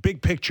 Again,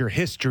 big picture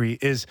history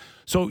is,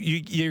 so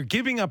you're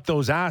giving up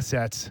those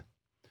assets,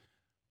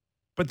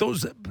 but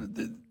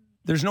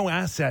there's no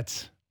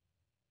assets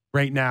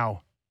right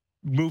now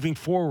moving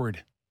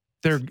forward.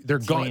 They're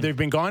gone. They've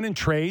been gone in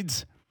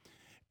trades,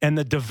 and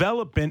the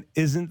development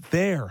isn't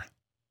there.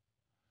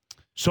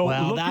 So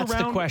that's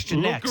the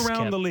question next. Look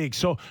around the league.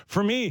 So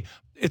for me,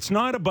 it's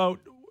not about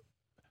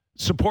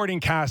supporting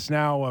cast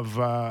now of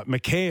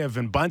Mikheyev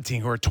and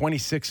Bunting, who are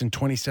 26 and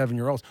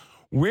 27-year-olds.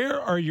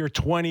 Where are your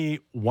 20,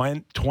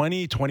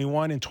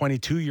 21, and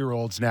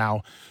 22-year-olds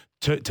now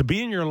to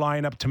be in your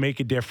lineup to make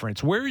a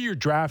difference? Where are your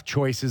draft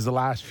choices the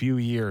last few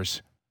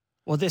years?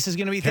 Well, this is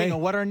going to be thinking,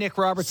 what are Nick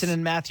Robertson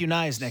and Matthew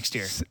Knies next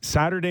year?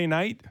 Saturday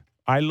night,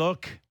 I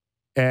look,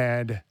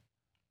 and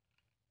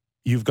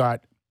you've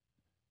got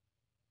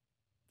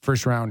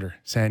first-rounder,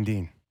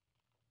 Sandin,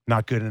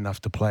 not good enough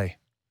to play.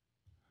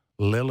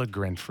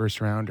 Liljegren,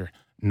 first-rounder,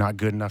 not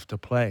good enough to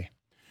play.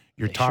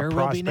 Your top prospect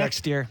will be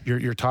next year.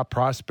 Your top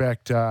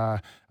prospect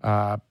a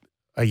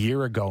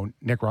year ago,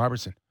 Nick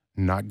Robertson,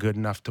 not good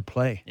enough to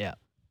play. Yeah.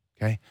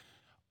 Okay.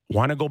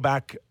 Want to go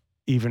back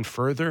even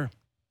further?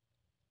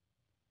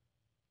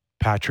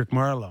 Patrick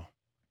Marleau,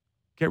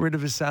 get rid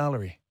of his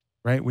salary,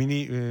 right? We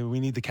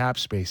need the cap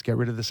space. Get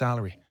rid of the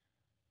salary.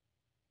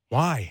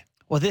 Why?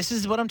 Well, this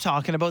is what I'm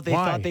talking about. They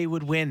thought they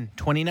would win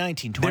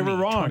 2019, 20, they were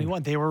wrong.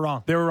 21. They were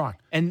wrong. They were wrong.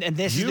 And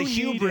this is the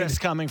hubris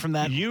coming from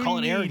that, call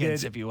it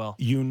arrogance, if you will.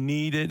 You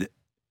needed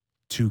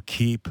to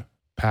keep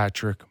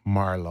Patrick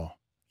Marleau.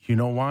 You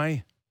know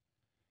why?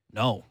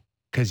 No.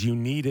 Because you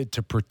needed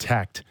to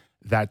protect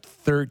that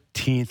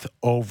 13th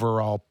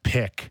overall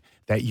pick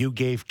that you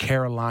gave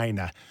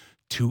Carolina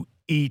to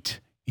eat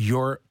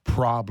your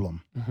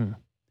problem. Mm-hmm.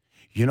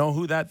 You know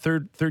who that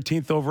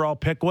 13th overall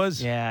pick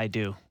was? Yeah, I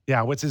do.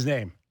 Yeah, what's his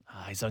name?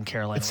 He's on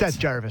Carolina. It's Seth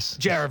Jarvis.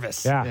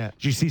 Yeah.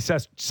 Did you see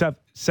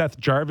Seth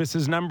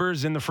Jarvis's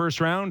numbers in the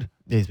first round?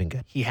 He's been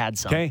good. He had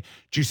some. Okay.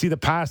 Did you see the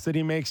pass that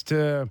he makes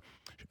to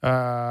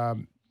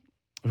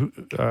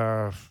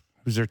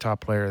Who's their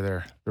top player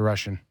there? The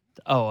Russian.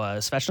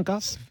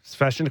 Svechnikov?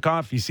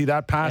 Svechnikov. You see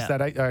that pass, Yeah.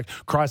 that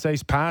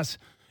cross-ice pass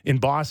in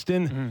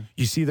Boston? Mm-hmm.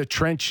 You see the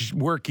trench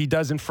work he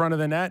does in front of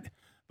the net?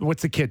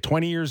 What's the kid,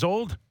 20 years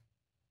old?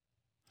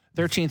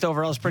 13th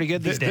overall is pretty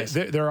good these days.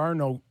 There are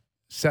no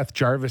Seth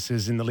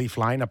Jarvises in the Leaf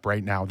lineup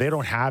right now. They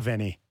don't have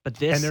any. But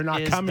this and they're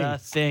not is coming. the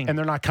thing. And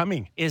they're not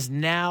coming. Is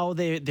now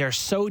they're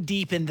so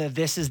deep into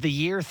this is the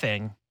year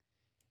thing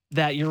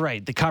that you're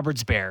right. The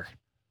cupboard's bare.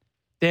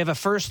 They have a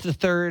first, a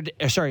third,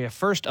 a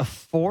first, a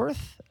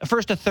fourth, a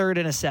first, a third,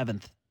 and a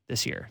seventh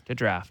this year to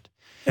draft.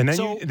 And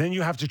then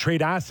you have to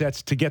trade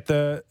assets to get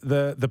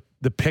the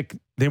pick.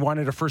 They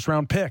wanted a first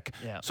round pick,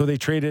 Yeah. so they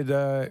traded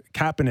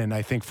Kapanen,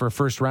 I think, for a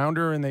first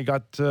rounder, and they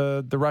got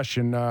the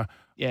Russian. Rodion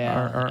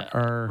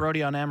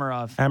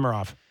Amarov.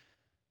 Amarov.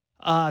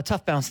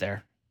 Tough bounce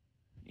there.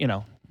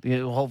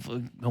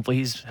 Hopefully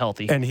he's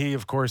healthy. And he,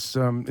 of course,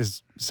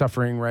 is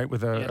suffering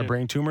with a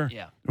brain tumor.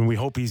 Yeah. And we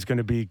hope he's going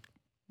to be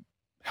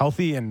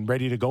healthy and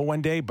ready to go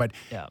one day. But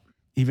yeah.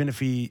 even if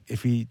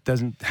he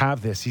doesn't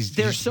have this,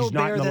 They're so he's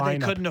not bare in the that lineup.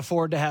 they couldn't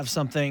afford to have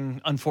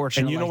something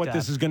unfortunate. And you know like what that.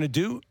 this is going to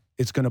do?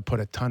 It's going to put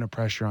a ton of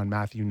pressure on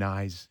Matthew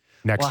Nyes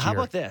next year. Well, how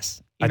about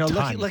this? A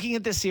ton. Looking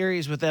at this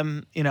series with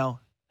them,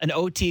 an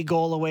OT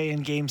goal away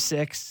in Game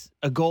 6,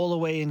 a goal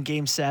away in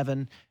Game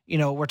 7.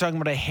 We're talking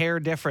about a hair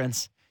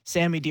difference.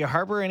 Sammy, do you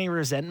harbor any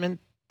resentment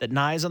that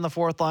Nyes on the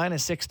fourth line, a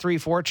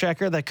 6'3"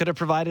 forechecker that could have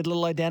provided a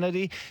little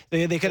identity?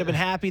 They could have been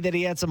happy that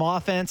he had some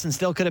offense and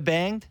still could have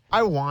banged?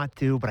 I want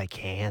to, but I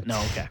can't. No,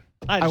 okay.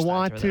 I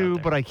want to,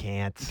 but I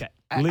can't.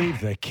 Okay. Leave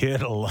the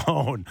kid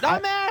alone.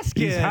 I'm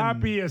asking.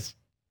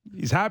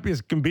 He's happy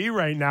as can be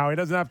right now. He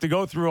doesn't have to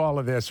go through all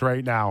of this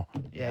right now.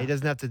 Yeah, he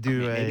doesn't have to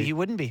do. Maybe he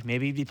wouldn't be.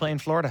 Maybe he'd be playing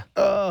Florida.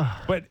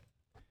 But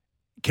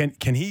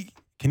can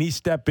he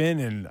step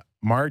in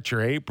March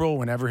or April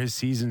whenever his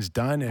season's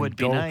done and Would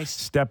be nice.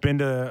 Step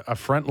into a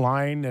front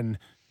line and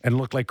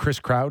look like Chris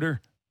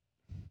Crowder?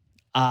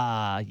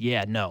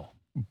 Yeah, no.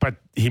 But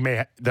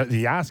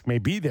the ask may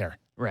be there.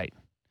 Right.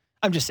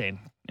 I'm just saying,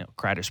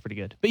 Crowder's pretty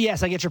good. But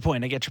yes, I get your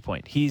point.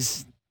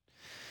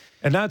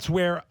 And that's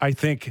where I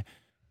think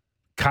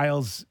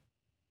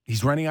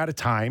he's running out of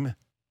time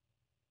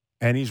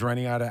and he's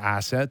running out of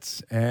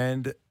assets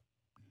and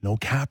no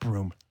cap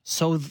room.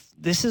 So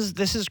this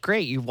is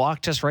great. You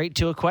walked us right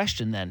to a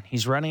question then.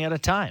 He's running out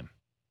of time.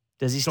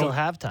 Does he still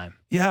have time?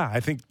 Yeah, I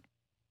think.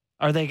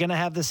 Are they going to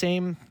have the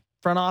same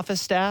front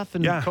office staff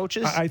and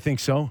coaches? I think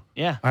so.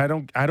 Yeah. I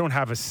don't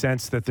have a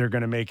sense that they're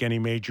going to make any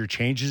major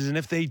changes. And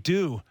if they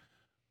do,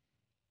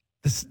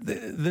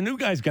 the new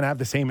guy's going to have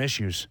the same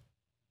issues.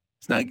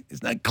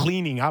 It's not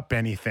cleaning up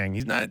anything.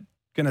 He's not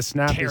going to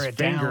snap his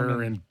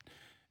finger. And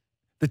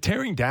the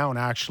tearing down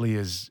actually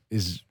is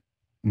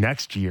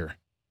next year.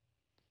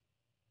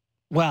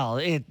 Well,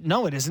 it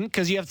isn't,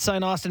 because you have to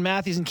sign Austin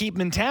Matthews and keep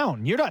him in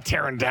town. You're not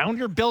tearing down.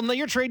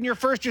 You're trading your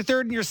first, your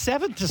third, and your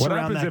seventh to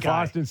surround that guy. What happens if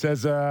Austin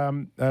says,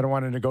 I don't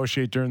want to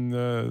negotiate during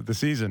the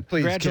season?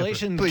 Please,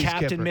 congratulations, Kipper. Please,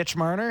 Captain Kipper. Mitch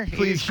Marner.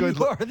 Please, you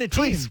are the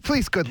team.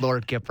 Please, good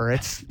Lord, Kipper.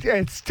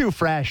 It's too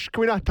fresh. Can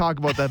we not talk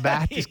about the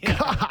Matthews?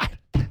 God.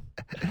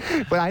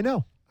 But I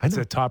know. It's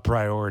a top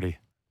priority.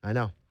 I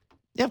know.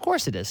 Yeah, of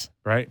course it is.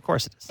 Right? Of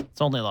course it is.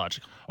 It's only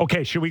logical.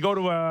 Okay, should we go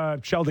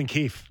to Sheldon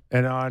Keefe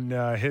and on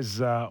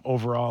his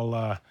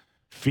overall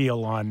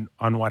feel on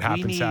what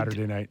happened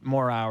Saturday night?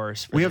 More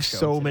hours. We have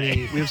so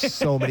many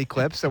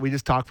clips that we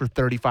just talked for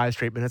 35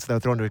 straight minutes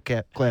without throwing to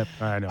a clip.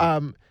 I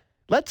know.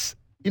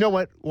 You know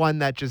what? One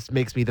that just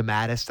makes me the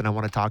maddest and I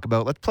want to talk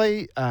about. Let's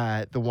play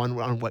the one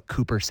on what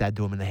Cooper said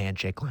to him in the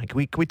handshake line. Can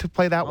we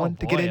play that one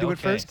to get into it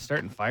first?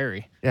 Starting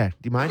fiery. Yeah. Do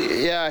you mind?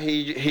 Yeah,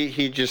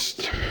 he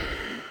just.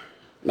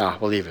 No,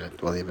 we'll leave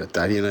it. We'll leave it at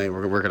that.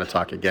 We're going to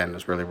talk again.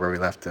 That's really where we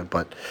left it.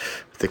 But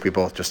I think we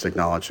both just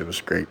acknowledged it was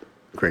a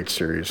great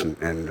series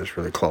and it was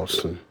really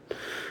close. And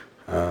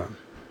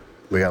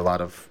we got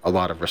a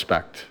lot of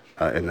respect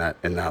in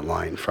that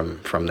line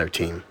from their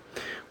team,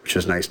 which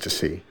is nice to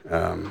see.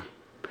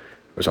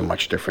 It was a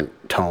much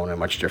different tone, a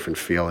much different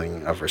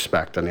feeling of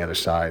respect on the other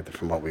side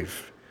from what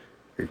we've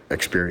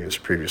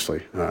experienced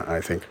previously.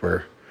 I think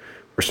we're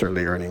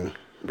certainly earning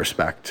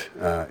respect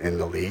in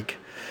the league.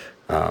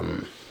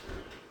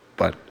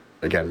 But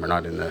again, we're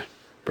not in the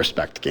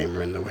respect game,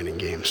 we're in the winning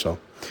game. So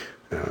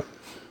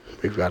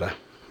we've got to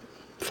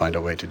find a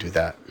way to do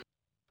that.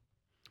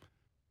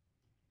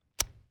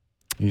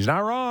 He's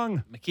not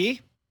wrong.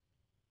 McKee?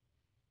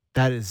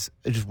 That is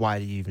just, why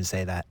do you even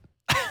say that?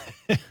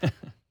 Okay.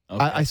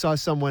 I saw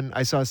someone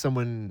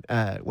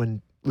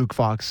when Luke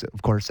Fox,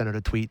 of course, sent out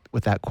a tweet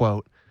with that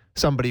quote.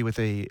 Somebody with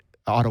a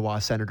Ottawa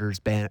Senators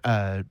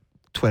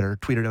Twitter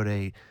tweeted out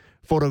a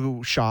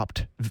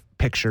photoshopped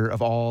picture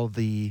of all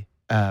the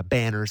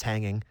banners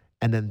hanging,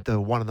 and then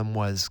one of them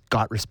was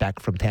 "Got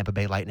respect from Tampa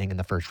Bay Lightning in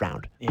the first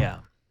round."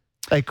 Yeah.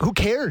 Like, who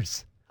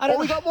cares?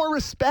 We got more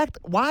respect.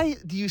 Why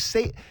do you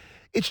say?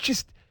 It's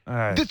just.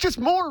 There's just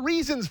more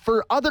reasons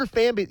for other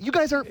fan base. You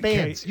guys aren't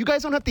fans. Okay. You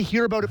guys don't have to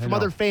hear about it from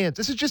other fans.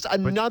 This is just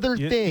another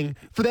thing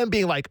for them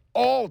being like,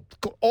 oh,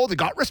 they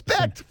got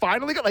respect.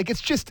 Finally got, like, it's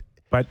just,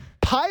 But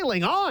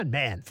Piling on,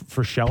 man.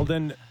 for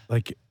Sheldon,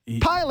 like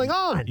Piling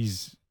on.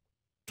 he's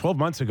 12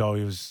 months ago,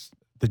 he was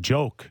the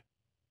joke.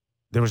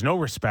 There was no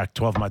respect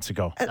 12 months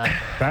ago.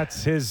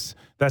 That's his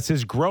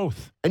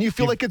growth. And you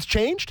feel like it's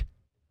changed?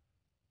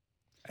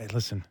 Hey,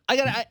 listen,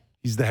 I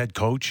he's the head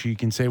coach. He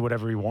can say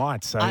whatever he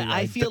wants.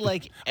 I feel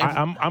like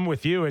I'm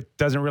with you. It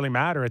doesn't really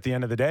matter at the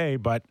end of the day,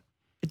 but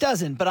it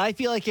doesn't. But I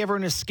feel like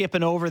everyone is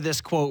skipping over this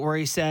quote where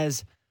he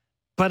says,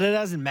 "But it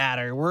doesn't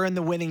matter. We're in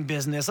the winning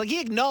business." Like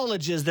he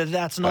acknowledges that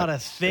that's not a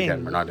thing.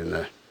 Again, we're not in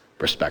the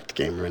respect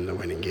game. We're in the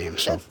winning game.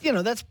 So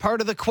That's part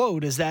of the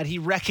quote is that he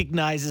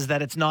recognizes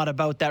that it's not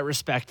about that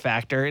respect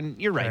factor. And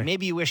you're right. Right.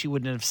 Maybe you wish he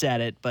wouldn't have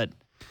said it, but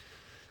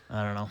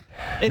I don't know.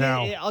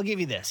 Now- I'll give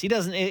you this. He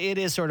doesn't. It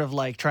is sort of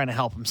like trying to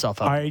help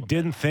himself out. I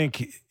didn't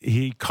think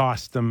he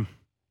cost them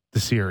the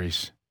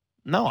series.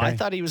 No, I Okay.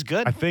 thought he was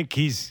good. I think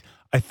he's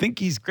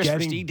Christopher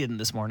getting. Steed didn't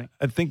this morning.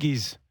 I think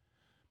he's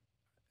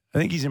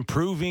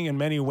improving in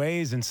many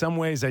ways. In some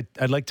ways,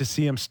 I'd like to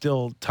see him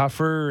still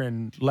tougher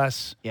and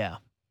less. Yeah.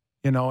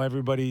 I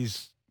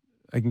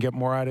can get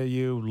more out of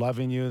you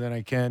loving you than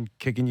I can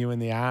kicking you in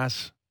the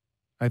ass.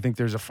 I think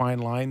there's a fine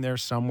line there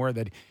somewhere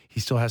that he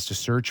still has to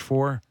search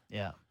for.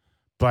 Yeah.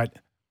 But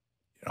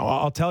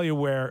I'll tell you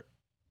where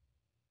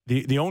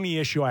the only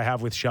issue I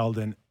have with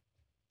Sheldon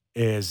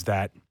is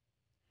that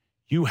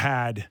you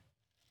had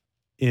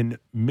in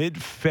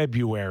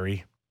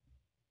mid-February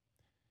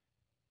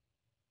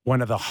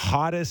one of the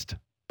hottest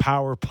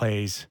power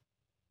plays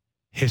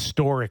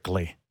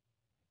historically.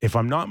 If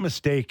I'm not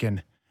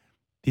mistaken,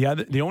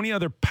 the only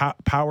other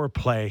power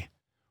play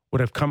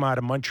would have come out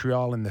of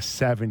Montreal in the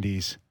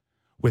 70s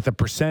with a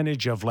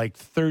percentage of like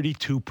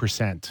 32%.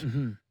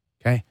 Mm-hmm.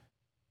 Okay?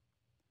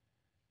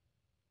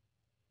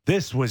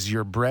 This was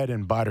your bread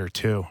and butter,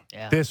 too.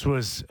 Yeah. This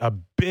was a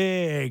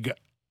big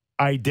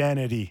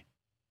identity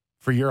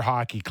for your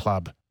hockey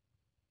club.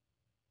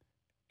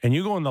 And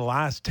you go in the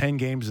last 10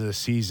 games of the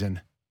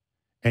season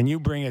and you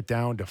bring it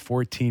down to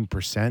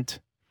 14%,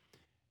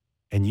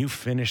 and you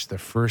finish the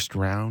first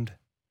round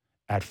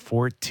at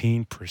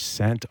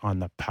 14% on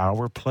the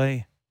power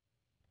play.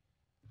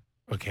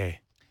 Okay.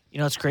 You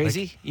know, it's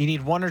crazy. You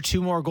need one or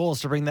two more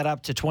goals to bring that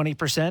up to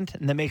 20%,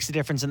 and that makes a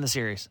difference in the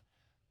series.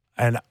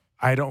 And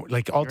I don't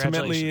like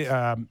ultimately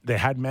Congratulations. they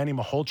had Manny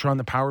Malhotra on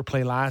the power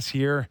play last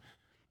year.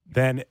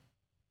 Then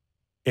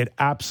it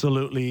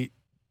absolutely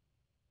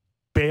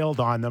bailed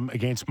on them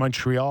against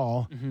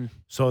Montreal. Mm-hmm.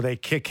 So they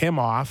kick him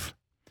off.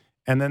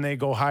 And then they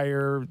go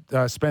hire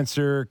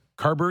Spencer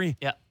Carberry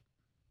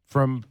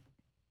from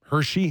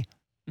Hershey.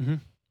 Mm-hmm.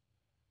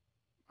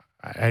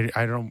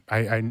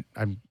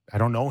 I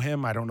don't know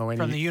him. I don't know any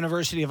From the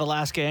University of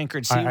Alaska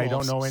Anchorage Seawolves. I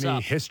don't know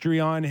any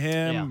history on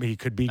him. Yeah. He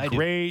could be I do.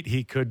 great.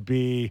 He could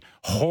be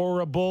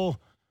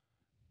horrible.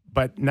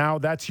 But now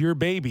that's your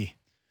baby.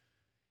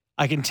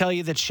 I can tell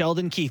you that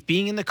Sheldon Keefe,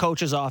 being in the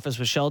coach's office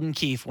with Sheldon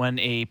Keefe when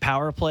a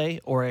power play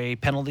or a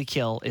penalty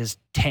kill is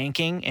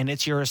tanking and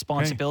it's your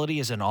responsibility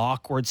is an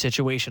awkward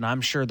situation.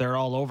 I'm sure they're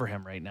all over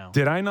him right now.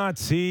 Did I not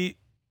see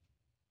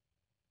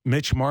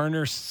Mitch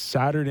Marner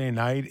Saturday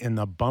night in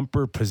the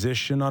bumper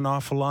position an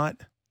awful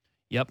lot?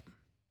 Yep.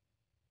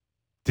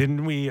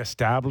 Didn't we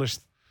establish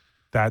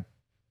that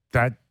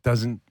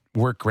doesn't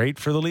work great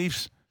for the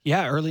Leafs?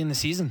 Yeah, early in the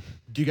season.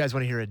 Do you guys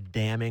want to hear a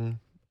damning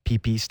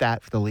PP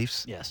stat for the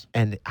Leafs? Yes.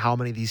 And how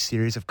many of these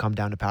series have come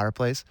down to power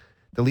plays?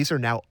 The Leafs are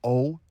now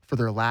 0 for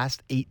their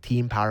last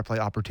 18 power play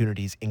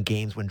opportunities in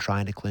games when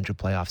trying to clinch a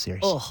playoff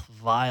series. Oh,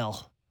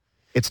 vile.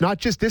 It's not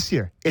just this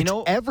year. It's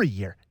every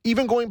year.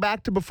 Even going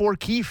back to before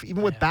Keefe,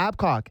 even with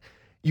Babcock,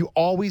 it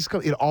always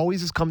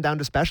has come down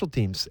to special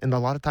teams and a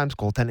lot of times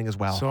goaltending as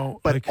well.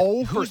 So, but like,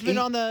 Who's been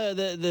on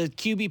the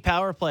QB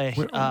power play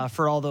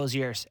for all those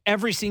years?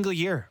 Every single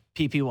year,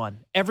 PP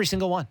won. Every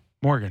single one.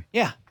 Morgan.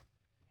 Yeah.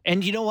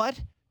 And you know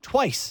what?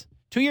 Twice.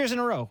 2 years in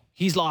a row,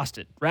 he's lost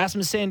it.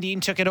 Rasmus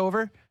Sandin took it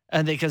over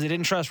and because they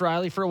didn't trust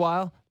Riley for a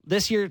while.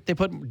 This year, they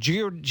put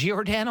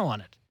Giordano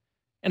on it.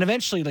 And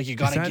eventually, you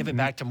got to give it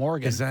back to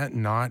Morgan. Is that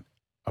not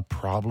a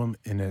problem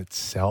in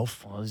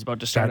itself? Well, he's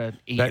about to start an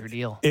 8-year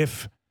deal.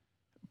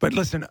 But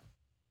listen,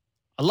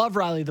 I love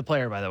Riley, the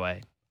player, by the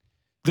way.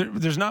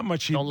 there's not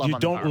much you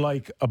don't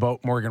like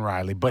about Morgan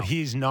Riley, but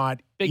he's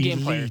not Big game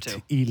player,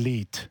 too.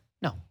 elite.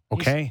 No.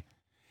 Okay?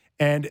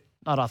 And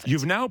Not offensive.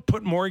 you've now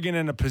put Morgan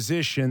in a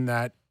position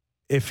that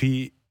if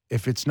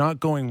it's not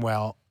going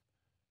well,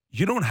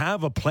 you don't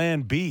have a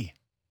plan B.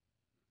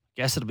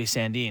 Guess it'll be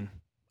Sandin.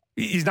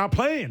 He's not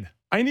playing.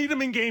 I need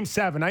him in game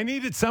 7. I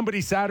needed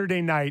somebody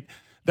Saturday night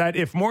that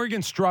if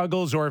Morgan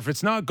struggles or if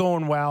it's not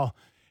going well,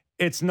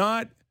 it's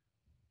not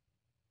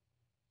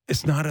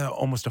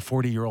almost a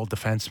 40-year-old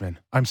defenseman.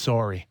 I'm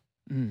sorry.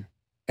 Mm.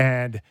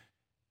 And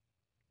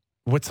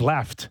what's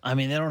left? I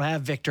mean, they don't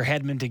have Victor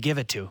Hedman to give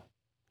it to.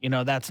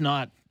 That's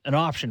not an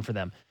option for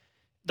them.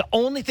 The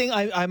only thing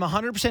I'm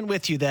 100%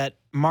 with you that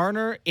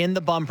Marner in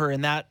the bumper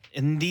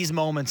in these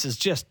moments is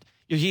just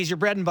he's your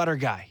bread and butter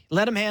guy.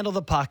 Let him handle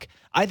the puck.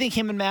 I think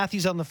him and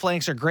Matthews on the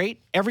flanks are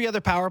great. Every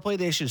other power play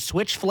they should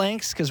switch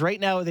flanks because right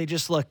now they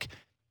just look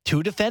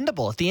too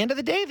defendable. At the end of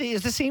the day,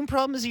 it's the same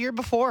problem as the year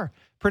before.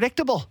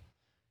 Predictable.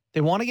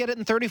 They want to get it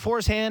in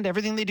 34's hand.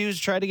 Everything they do is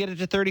try to get it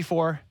to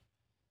 34.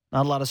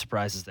 Not a lot of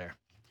surprises there.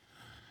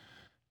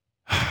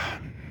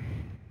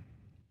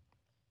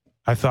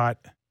 I thought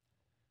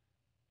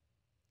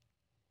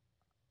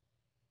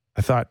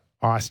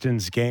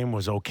Austin's game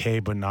was okay,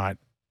 but not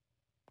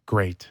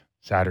great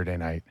Saturday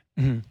night.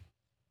 Mm-hmm.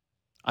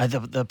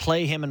 The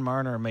play him and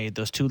Marner made,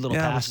 those two little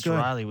passes to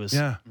Riley was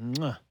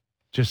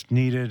just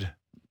needed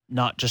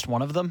not just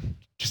one of them.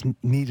 Just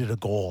needed a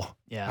goal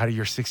out of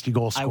your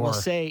 60-goal score. I will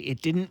say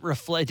it didn't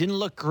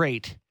look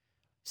great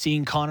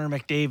seeing Connor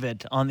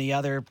McDavid on the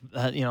other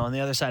on the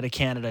other side of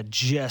Canada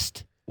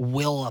just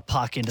will a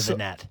puck into the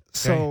net.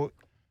 So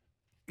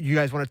you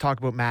guys want to talk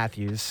about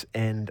Matthews,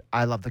 and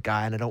I love the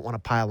guy, and I don't want to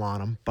pile on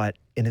him, but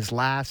in his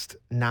last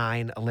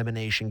 9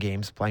 elimination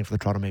games playing for the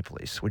Toronto Maple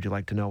Leafs, would you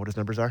like to know what his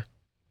numbers are?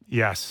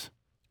 Yes.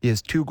 He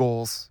has 2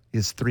 goals, he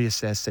has 3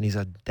 assists, and he's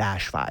a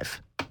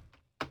 -5.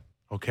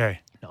 Okay.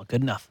 No,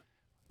 good enough.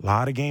 A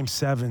lot of game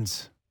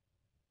 7s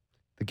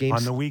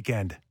on the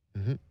weekend.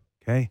 Mm-hmm.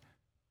 Okay.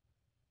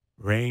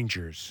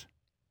 Rangers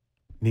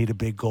need a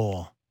big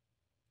goal.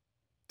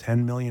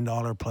 $10 million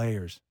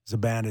players.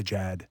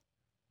 Zibanejad.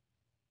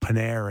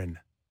 Panarin.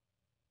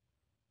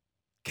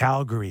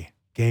 Calgary,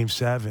 game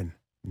 7.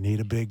 Need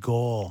a big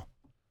goal.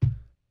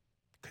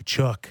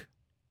 Kachuk.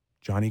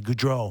 Johnny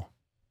Gaudreau.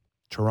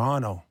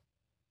 Toronto.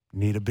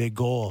 Need a big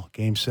goal.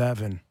 Game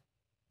 7.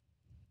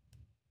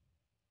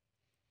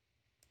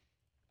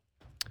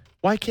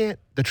 Why can't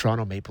the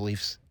Toronto Maple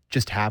Leafs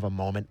just have a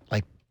moment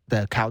like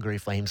the Calgary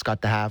Flames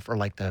got to have, or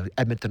like the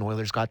Edmonton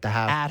Oilers got to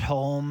have? At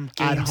home,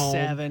 game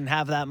 7,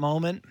 have that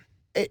moment.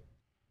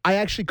 I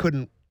actually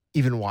couldn't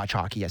even watch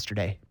hockey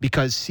yesterday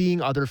because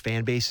seeing other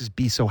fan bases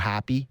be so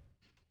happy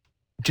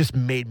just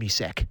made me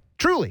sick.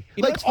 Truly.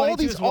 All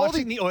these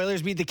the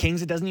Oilers beat the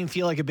Kings, it doesn't even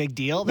feel like a big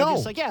deal. They're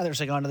just like, they're just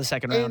like on to the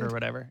second round or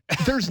whatever.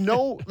 There's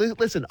no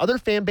listen, other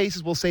fan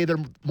bases will say they're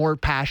more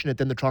passionate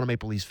than the Toronto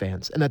Maple Leafs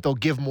fans and that they'll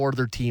give more to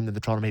their team than the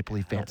Toronto Maple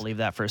Leaf fans. I don't believe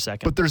that for a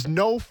second. But there's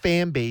no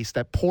fan base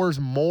that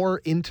pours more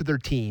into their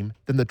team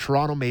than the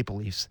Toronto Maple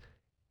Leafs,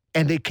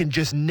 and they can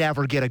just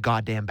never get a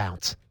goddamn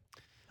bounce.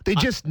 They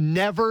just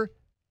never.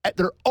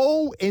 They're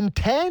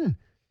 0-10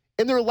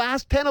 in their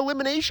last 10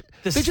 elimination.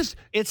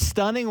 It's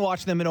stunning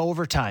watching them in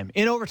overtime.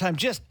 In overtime,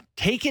 just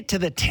take it to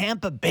the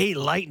Tampa Bay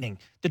Lightning,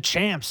 the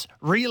champs,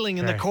 reeling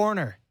in the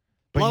corner.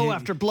 Blow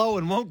after blow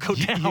and won't go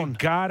down. You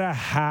gotta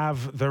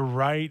have the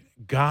right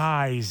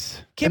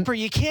guys. Kipper,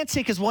 you can't say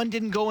because one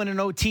didn't go in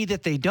an OT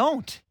that they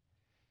don't.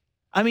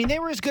 I mean, they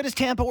were as good as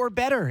Tampa or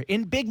better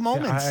in big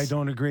moments. I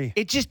don't agree.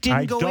 It just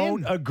didn't go in. I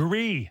don't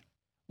agree.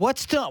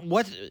 What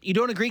you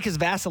don't agree because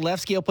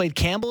Vasilevsky outplayed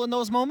Campbell in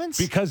those moments?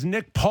 Because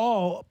Nick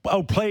Paul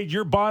outplayed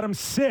your bottom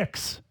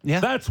 6. Yeah.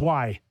 That's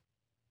why.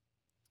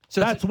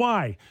 That's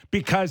why.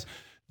 Because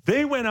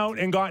they went out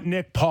and got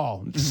Nick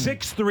Paul,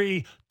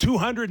 6'3",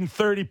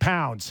 230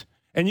 pounds.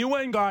 And you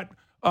went and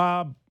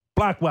got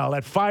Blackwell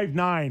at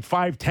 5'9",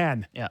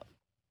 5'10". Yeah.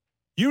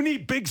 You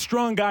need big,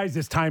 strong guys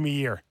this time of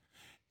year.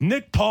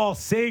 Nick Paul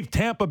saved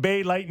Tampa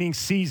Bay Lightning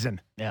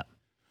season. Yeah.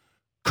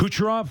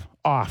 Kucherov,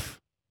 off.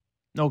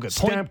 No good.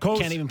 Stamkos,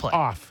 can't even play.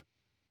 Off.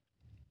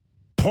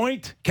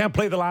 Point, can't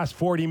play the last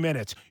 40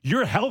 minutes.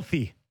 You're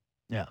healthy.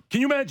 Yeah. Can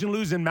you imagine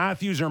losing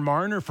Matthews or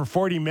Marner for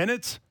 40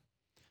 minutes?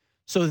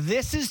 So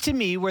this is, to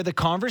me, where the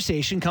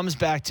conversation comes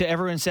back to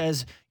everyone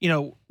says,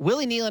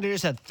 Willie Nylander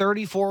just had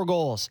 34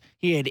 goals.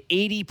 He had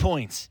 80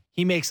 points.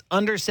 He makes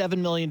under $7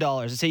 million.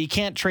 And say you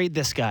can't trade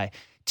this guy.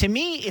 To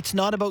me, it's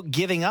not about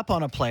giving up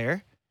on a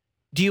player.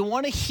 Do you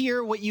want to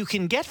hear what you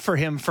can get for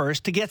him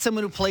first to get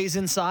someone who plays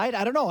inside?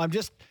 I don't know.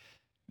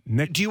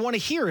 Do you want to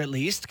hear at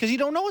least? Because you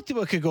don't know what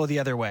could go the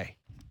other way.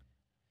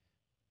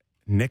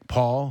 Nick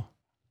Paul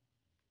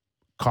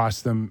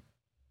cost them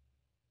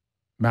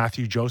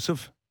Matthew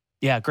Joseph.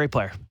 Yeah, great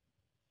player.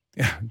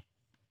 Yeah.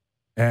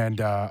 And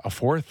a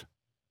 4th.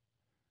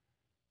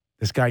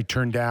 This guy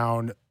turned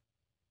down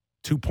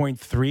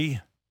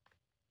 2.3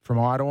 from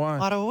Ottawa.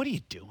 Ottawa, what are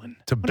you doing?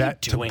 To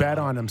bet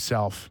on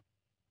himself.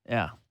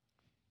 Yeah.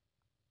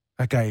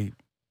 That guy,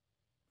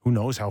 who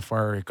knows how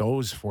far it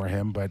goes for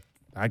him, but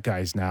that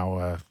guy's now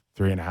a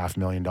 $3.5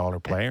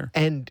 million player.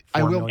 And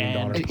 $4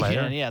 million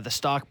player. Yeah, the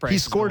stock price. He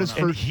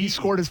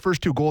scored his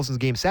first 2 goals in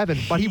game 7,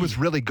 but he was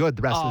really good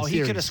the rest of the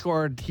series. He could have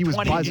scored. He was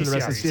buzzing the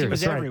rest of the series. He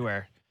was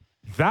everywhere.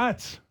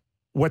 That's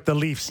what the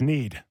Leafs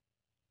need.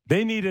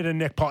 They needed a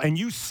Nick Paul, and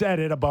you said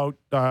it about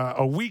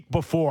a week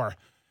before.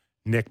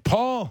 Nick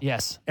Paul,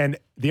 yes, and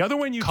the other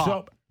one you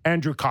saw,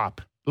 Andrew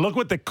Kopp. Look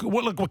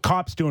what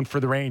Kopp's doing for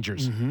the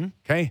Rangers. Mm-hmm.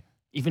 Okay,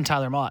 even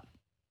Tyler Mott.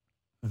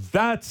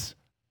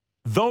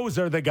 Those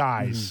are the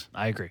guys.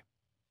 I agree.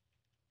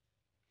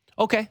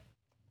 Okay.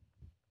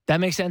 That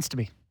makes sense to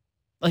me.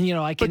 And,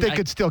 But they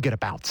could still get a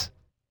bounce.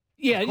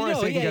 Yeah, of course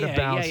they can get a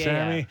bounce,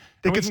 Sammy.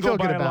 They could still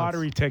get a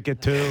lottery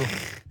ticket, too.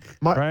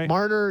 Right?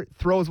 Marner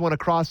throws one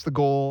across the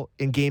goal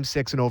in game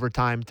 6 in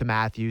overtime to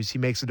Matthews. He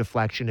makes a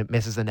deflection. It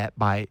misses the net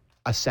by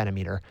a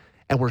centimeter.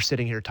 And we're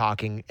sitting here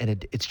talking,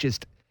 and it's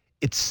just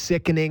it's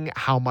sickening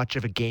how much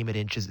of a game it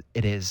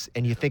is.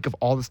 And you think of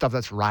all the stuff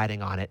that's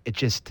riding on it. It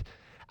just,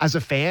 as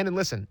a fan, and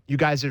listen, you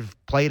guys have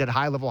played at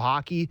high level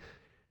hockey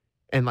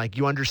and like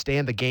you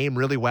understand the game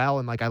really well.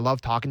 And like I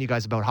love talking to you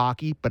guys about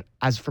hockey, but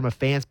as from a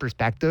fan's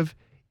perspective,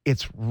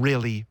 it's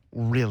really,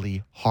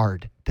 really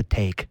hard to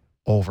take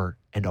over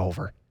and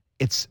over.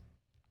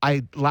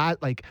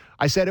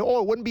 I said, it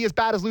wouldn't be as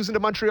bad as losing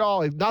to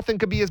Montreal. Nothing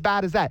could be as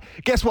bad as that.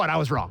 Guess what? I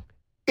was wrong.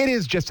 It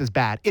is just as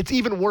bad. It's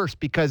even worse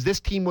because this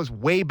team was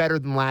way better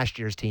than last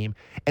year's team,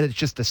 and it's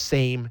just the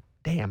same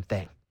damn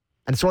thing.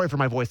 And sorry for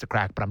my voice to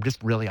crack, but I'm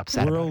just really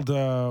upset about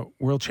it.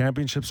 World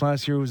Championships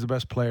last year, who was the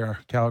best player?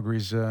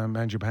 Calgary's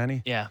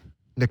Mangiapane? Yeah.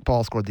 Nick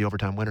Paul scored the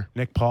overtime winner.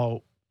 Nick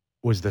Paul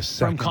was the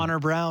second. From Connor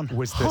Brown.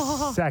 Was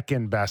the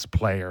second best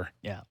player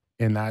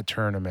in that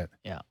tournament.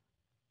 Yeah.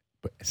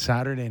 But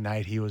Saturday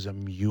night, he was a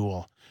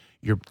mule.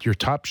 Your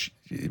top,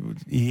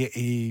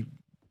 he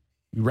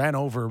ran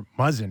over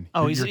Muzzin.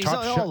 Oh, he's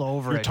all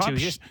over it, too.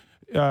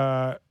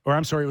 Or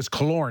I'm sorry, it was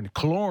Killorn.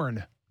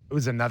 Killorn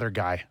was another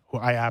guy who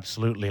I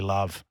absolutely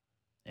love.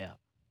 Yeah.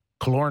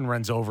 Killorn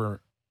runs over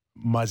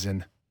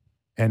Muzzin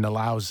and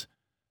allows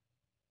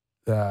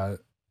the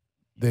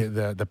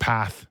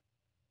path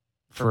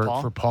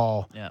for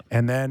Paul. Yeah.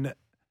 And then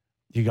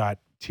you got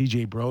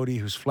TJ Brody,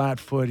 who's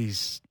flat-foot.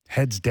 He's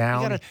heads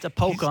down. You got a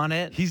poke on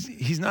it.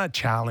 He's not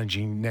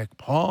challenging Nick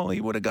Paul. He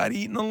would have got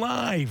eaten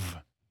alive.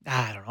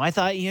 I don't know. I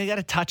thought you got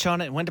a touch on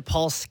it. Went to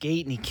Paul's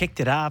skate and he kicked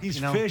it up. He's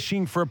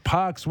fishing for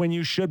pucks when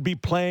you should be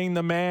playing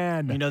the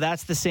man.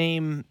 That's the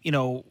same,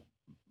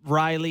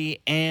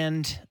 Riley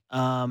and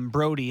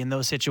Brody in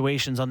those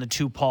situations on the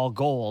 2 Paul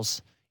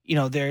goals.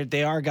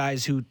 They are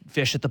guys who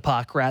fish at the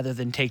puck rather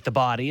than take the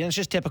body. And it's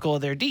just typical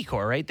of their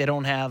decor, right? They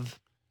don't have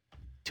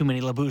too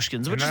many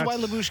Labushkins, which is why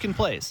Labushkin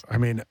plays. I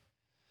mean,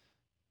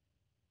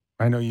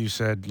 I know you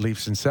said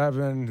Leafs in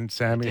 7, and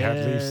Sammy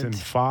had Leafs in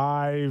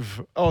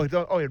 5. Oh,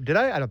 did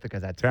I? I don't think I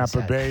had that.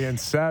 Tampa Bay in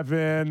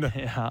 7.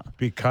 Yeah.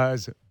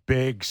 Because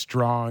big,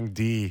 strong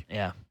D.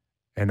 Yeah.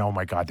 And oh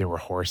my God, they were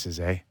horses,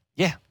 eh?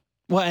 Yeah.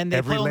 Well, and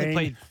they only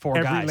played 4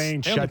 guys. Every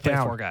lane shut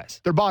down. 4 guys.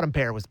 Their bottom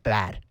pair was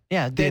bad.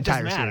 Yeah, the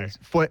entire series.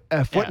 Foot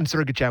and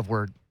Sergachev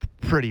were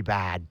pretty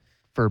bad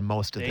for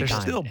most of the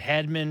time. Still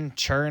Hedman,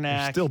 Chernak.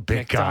 They're still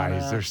big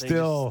guys. They're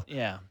still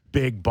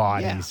big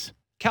bodies. Yeah.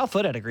 Cal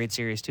Foote had a great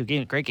series, too.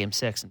 Great game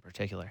 6 in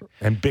particular.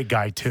 And big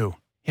guy, too.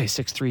 Yeah,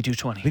 6'3",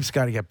 220. Leafs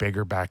got to get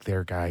bigger back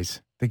there,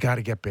 guys. They got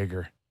to get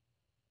bigger.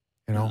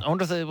 I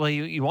wonder if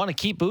you want to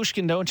keep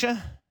Bushkin, don't you?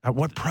 At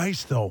what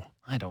price, though?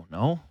 I don't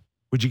know.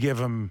 Would you give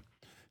him...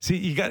 See,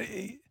 you got...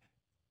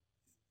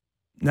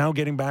 Now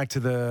getting back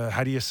to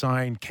how do you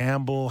sign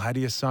Campbell? How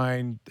do you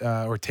sign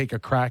or take a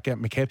crack at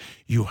McCabe?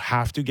 You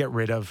have to get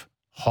rid of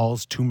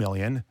Hall's $2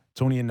 million.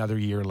 It's only another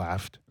year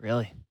left.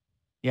 Really?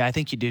 Yeah, I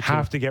think you do, too.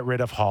 Have to get rid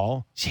of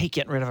Hall. You hate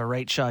getting rid of a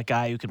right shot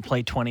guy who can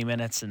play 20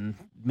 minutes and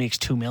makes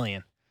 $2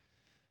 million.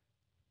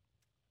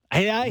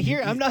 I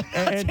hear. I'm not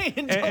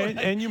saying.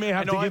 And you may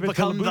have to give it to Lyubushkin. I've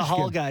become the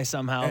Hall guy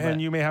somehow.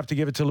 And you may have to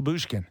give it to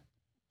Lyubushkin.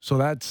 So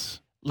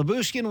that's...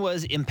 Lyubushkin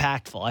was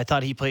impactful. I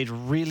thought he played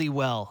really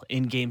well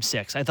in Game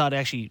 6. I thought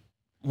actually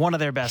one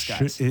of their best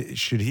guys.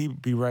 Should he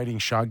be riding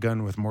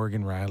shotgun with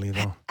Morgan Riley,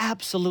 though?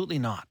 Absolutely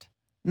not.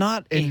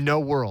 Not in no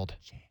world.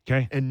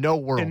 Okay. In no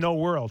world. In no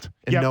world.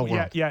 No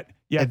world.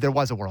 Yeah. There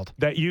was a world.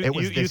 That you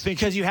think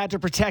because you had to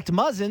protect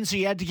Muzzin, so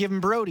you had to give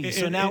him Brody.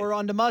 So now we're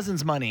on to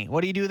Muzzin's money.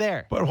 What do you do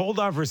there? But hold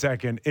on for a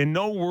second. In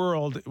no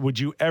world would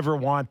you ever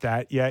want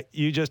that. Yet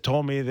you just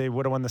told me they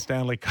would have won the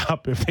Stanley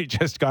Cup if they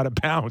just got a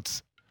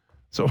bounce.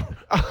 So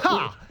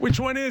which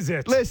one is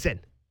it? Listen,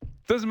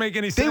 doesn't make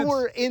any sense. They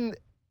were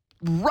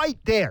right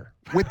there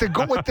with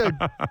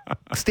the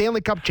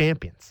Stanley Cup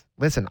champions.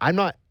 Listen, I'm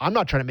not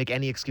trying to make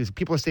any excuses.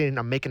 People are saying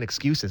I'm making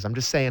excuses. I'm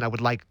just saying I would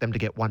like them to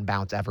get one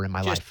bounce ever in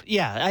my life.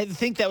 Yeah, I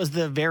think that was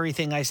the very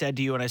thing I said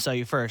to you when I saw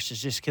you first.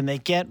 Is just, can they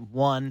get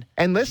one?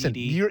 And listen,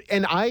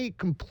 GD? I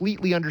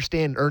completely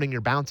understand earning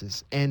your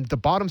bounces. And the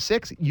bottom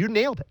 6, you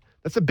nailed it.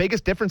 That's the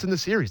biggest difference in the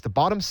series. The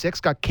bottom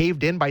 6 got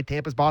caved in by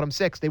Tampa's bottom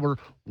 6. They were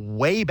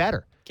way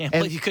better. Can't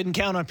believe you couldn't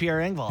count on Pierre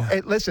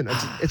Engvall. Listen,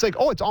 it's like,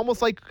 it's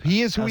almost like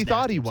he is who we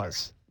thought he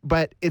was.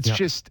 But it's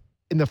just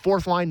in the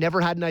fourth line, never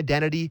had an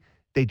identity.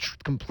 They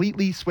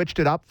completely switched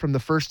it up from the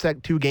first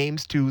 2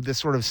 games to this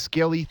sort of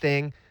skilly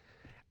thing.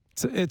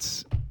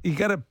 It's you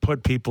got to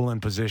put people in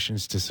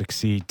positions to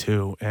succeed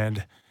too.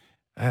 And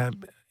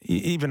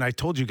even I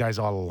told you guys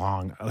all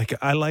along,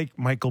 I like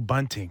Michael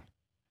Bunting.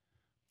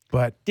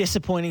 But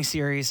disappointing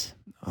series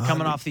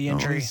coming off the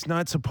injury. He's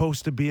not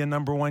supposed to be a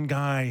number 1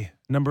 guy,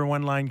 number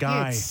 1 line guy.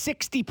 He had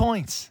 60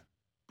 points.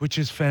 Which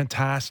is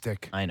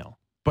fantastic. I know.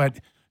 But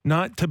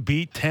not to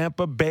beat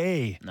Tampa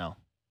Bay. No.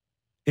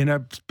 In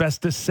a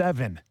best of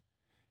 7.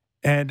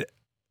 And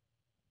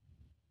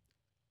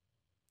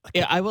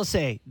yeah, I will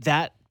say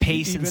that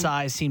pace and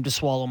size seemed to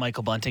swallow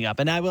Michael Bunting up.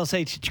 And I will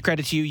say,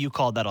 credit to you, you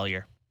called that all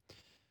year.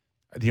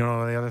 You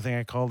know the other thing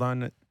I called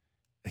on?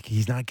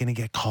 He's not going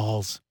to get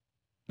calls.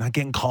 Not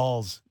getting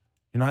calls.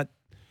 You're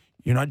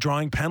You're not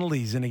drawing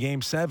penalties in a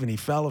game 7. He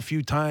fell a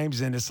few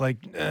times, and it's like,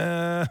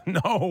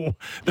 no,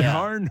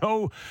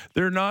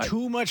 they're not.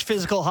 Too much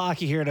physical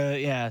hockey here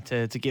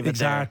to give it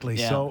Exactly.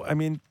 there. Yeah. So, I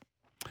mean,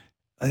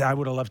 I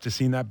would have loved to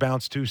seen that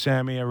bounce too,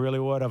 Sammy. I really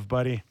would have,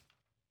 buddy.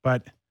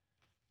 But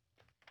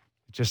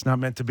it's just not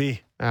meant to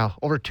be. Well,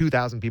 over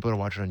 2,000 people are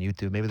watching on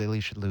YouTube. Maybe they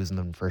should lose in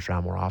the first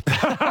round more often.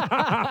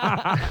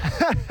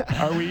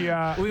 Are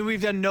we?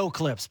 We've done no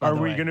clips. By Are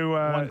the we way. going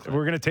to?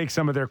 We're going to take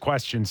some of their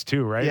questions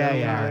too, right?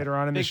 Yeah. Later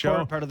on in the Big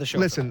show. part of the show.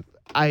 Listen,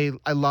 I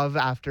love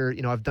after,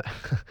 I've done,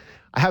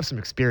 I have some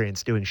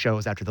experience doing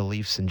shows after the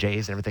Leafs and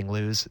Jays and everything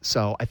lose.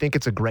 So I think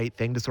it's a great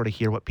thing to sort of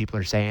hear what people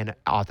are saying.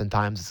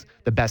 Oftentimes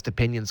the best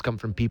opinions come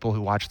from people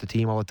who watch the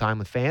team all the time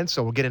with fans.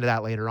 So we'll get into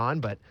that later on.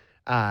 But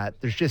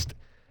there's just,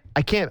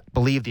 I can't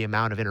believe the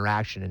amount of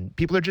interaction, and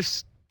people are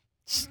just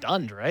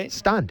Stunned, right?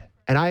 stunned.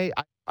 And I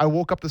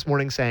woke up this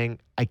morning saying,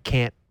 I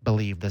can't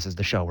believe this is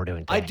the show we're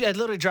doing I today.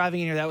 literally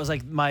driving in here. That was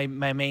like my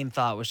main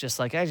thought was just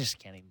like, I just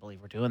can't even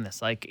believe we're doing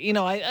this. Like,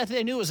 I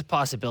knew it was a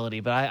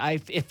possibility, but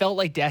it felt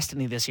like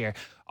destiny this year.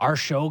 Our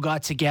show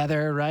got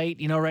together, right?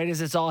 Right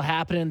as it's all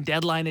happening,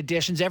 deadline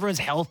editions, everyone's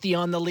healthy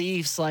on the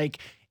Leafs. Like,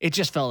 it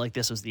just felt like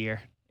this was the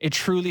year. It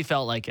truly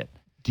felt like it.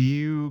 Do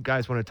you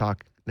guys want to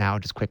talk now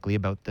just quickly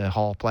about the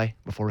Hall play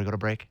before we go to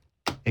break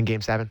in Game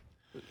 7?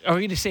 Are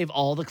we going to save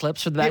all the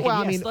clips for the back?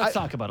 Yes, let's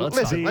talk about it.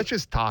 Let's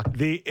just talk.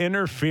 The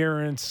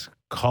interference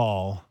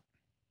call.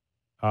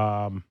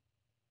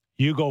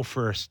 You go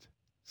first,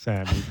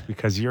 Sammy,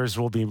 because yours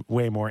will be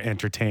way more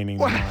entertaining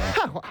than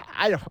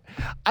mine.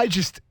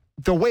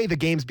 The way the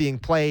game's being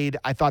played,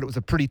 I thought it was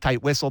a pretty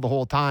tight whistle the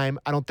whole time.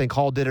 I don't think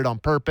Hall did it on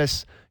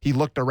purpose. He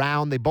looked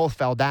around. They both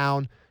fell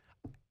down.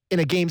 In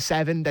a Game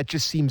 7, that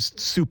just seems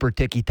super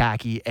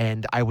ticky-tacky,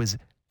 and I was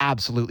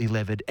absolutely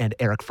livid. And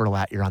Eric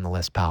Furlat, you're on the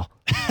list, pal.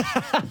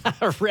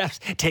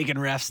 Taking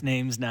refs'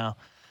 names now.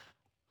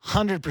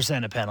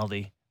 100% a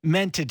penalty.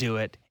 Meant to do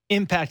it.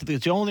 Impacted.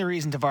 It's the only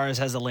reason Tavares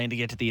has the lane to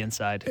get to the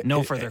inside.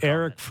 No further comment.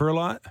 Eric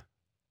Furlat?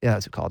 Yeah,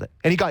 that's who called it.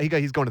 And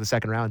he's going to the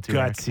second round, too.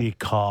 Gutsy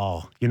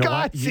call. You know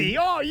what?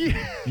 Gutsy!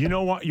 You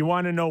know what? You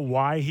want to know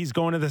why he's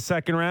going to the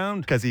second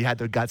round? Because he had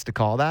the guts to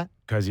call that?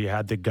 Because he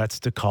had the guts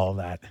to call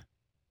that.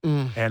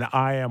 And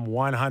I am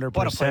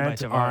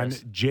 100% on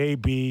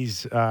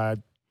JB's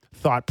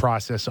thought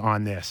process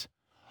on this.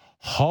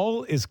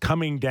 Hull is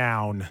coming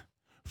down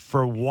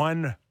for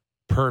one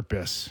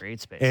purpose. Great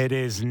space. It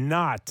is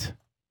not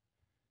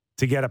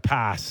to get a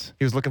pass.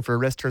 He was looking for a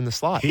wrist in the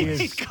slot.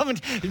 He's coming.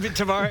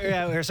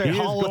 Tavares. He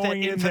Hall is with that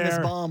going in infamous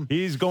there. bomb.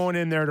 He's going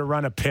in there to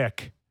run a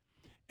pick.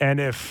 And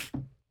if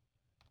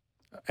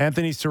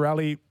Anthony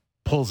Cirelli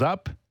pulls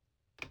up,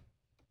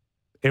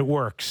 it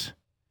works.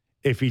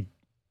 If he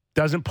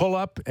doesn't pull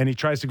up and he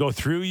tries to go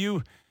through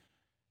you,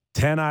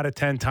 10 out of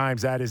 10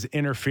 times that is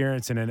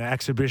interference in an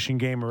exhibition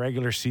game, a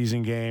regular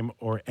season game,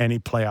 or any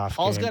playoff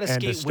Hall's game. got to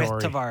skate with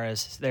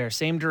Tavares there,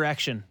 same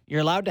direction.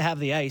 You're allowed to have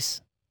the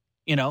ice,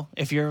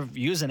 if you're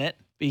using it,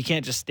 but you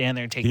can't just stand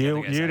there and take the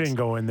other guy's You ice. didn't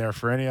go in there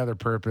for any other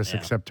purpose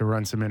except to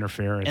run some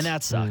interference. And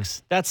that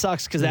sucks. That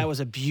sucks because that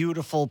was a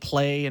beautiful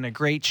play and a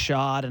great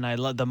shot, and I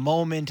love the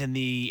moment and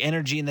the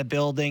energy in the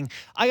building.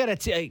 I got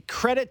to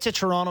credit to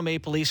Toronto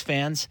Maple Leafs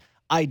fans.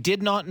 I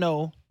did not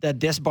know that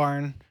this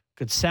barn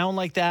could sound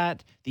like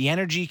that. The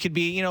energy could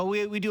be,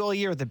 we do all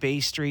year with the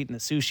Bay Street and the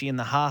sushi and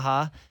the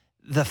ha-ha.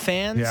 The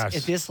fans at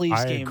this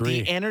Leafs game,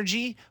 agree. the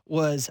energy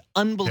was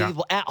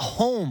unbelievable. At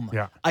home,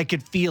 I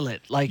could feel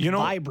it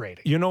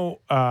vibrating.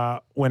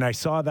 When I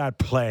saw that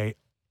play,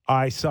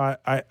 I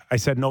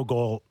said no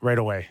goal right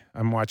away.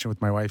 I'm watching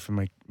with my wife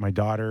and my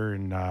daughter,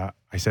 and I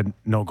said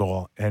no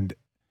goal. And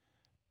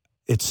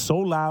it's so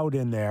loud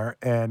in there,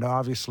 and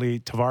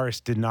obviously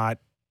Tavares did not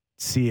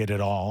see it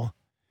at all.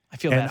 I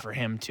feel bad for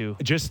him, too.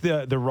 Just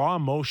the raw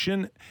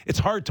emotion, it's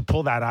hard to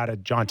pull that out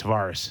of John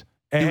Tavares.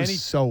 He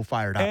was so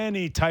fired up.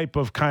 Any type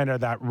of kind of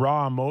that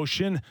raw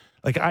emotion,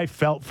 like I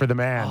felt for the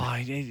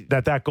man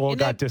that goal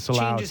got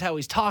disallowed. Changes how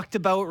he's talked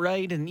about,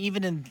 right? And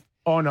even in...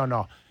 Oh,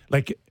 no.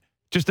 Like,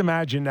 just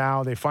imagine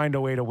now they find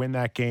a way to win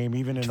that game,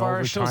 even in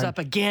overtime. Tavares shows up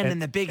again in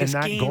the biggest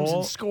games goal,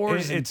 and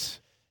scores. It's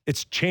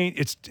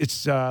change.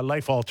 It's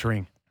life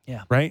altering.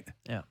 Yeah. Right.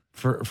 Yeah.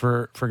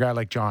 For a guy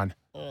like John.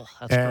 Ugh,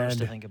 that's gross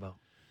to think about.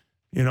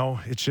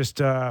 It's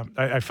just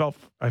I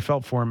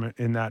felt for him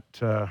in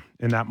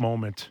that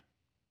moment.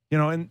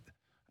 And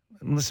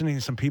I'm listening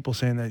to some people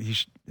saying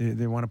that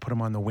they want to put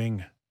him on the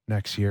wing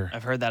next year.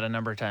 I've heard that a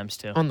number of times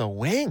too. On the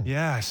wing?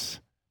 Yes.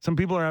 Some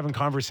people are having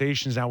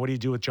conversations now. What do you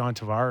do with John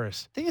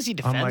Tavares? The thing is, he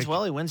defends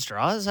well. He wins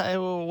draws.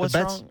 What's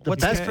wrong? The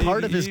best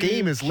part of his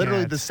game is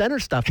literally the center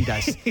stuff he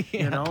does.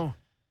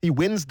 He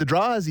wins the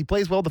draws. He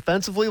plays well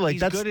defensively.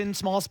 He's good in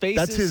small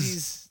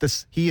spaces.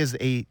 He is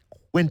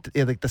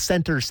the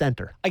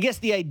center. I guess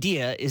the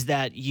idea is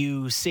that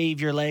you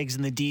save your legs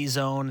in the D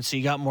zone, so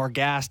you got more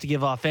gas to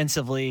give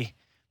offensively.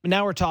 But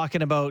now we're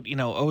talking about,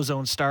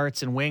 ozone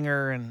starts and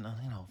winger, and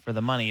for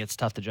the money, it's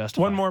tough to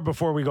justify. One more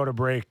before we go to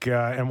break,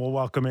 and we'll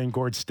welcome in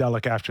Gord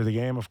Stellick after the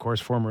game. Of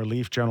course, former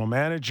Leaf general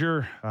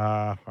manager,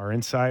 our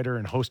insider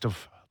and host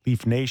of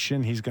Leaf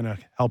Nation. He's going to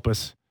help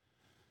us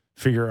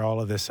figure all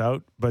of this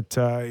out. But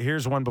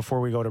here's one before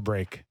we go to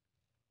break.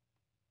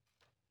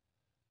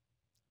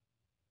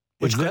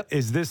 Which clip?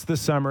 Is this the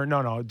summer?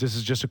 No. This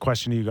is just a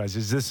question to you guys.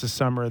 Is this the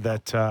summer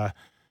that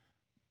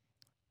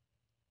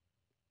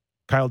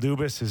Kyle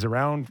Dubas is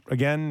around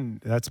again?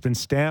 That's been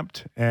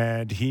stamped,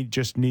 and he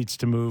just needs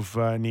to move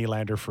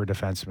Nylander for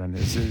defenseman.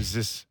 Is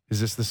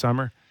this the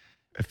summer?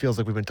 It feels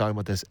like we've been talking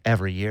about this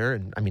every year,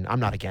 and I mean, I'm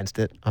not against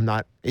it. I'm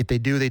not. If they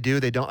do, they do.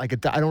 They don't. Like,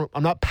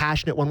 I'm not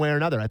passionate one way or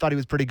another. I thought he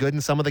was pretty good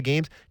in some of the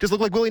games. Just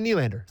looked like Willie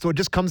Nylander. So it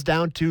just comes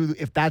down to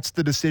if that's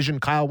the decision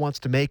Kyle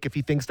wants to make. If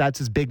he thinks that's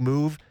his big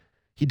move,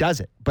 he does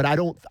it. But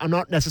I'm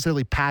not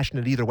necessarily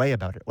passionate either way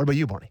about it. What about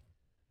you, Barney?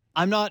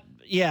 I'm not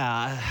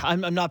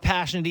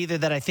passionate either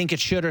that I think it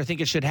should or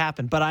think it should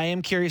happen, but I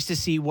am curious to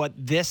see what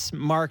this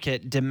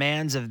market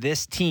demands of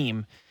this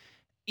team.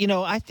 You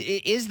know,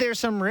 is there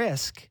some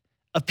risk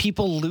of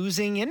people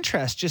losing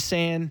interest, just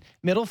saying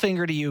middle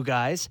finger to you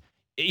guys?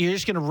 You're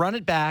just going to run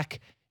it back.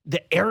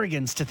 The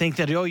arrogance to think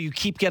that, you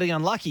keep getting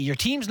unlucky. Your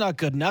team's not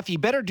good enough. You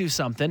better do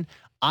something.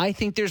 I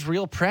think there's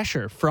real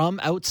pressure from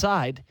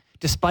outside,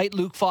 despite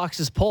Luke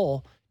Fox's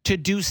poll, to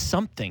do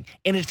something.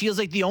 And it feels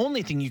like the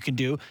only thing you can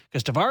do,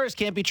 because Tavares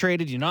can't be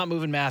traded. You're not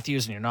moving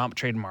Matthews, and you're not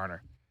trading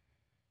Marner.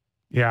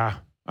 Yeah,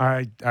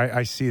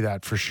 I see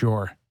that for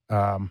sure.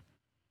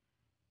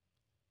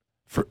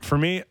 For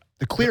me,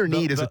 the clear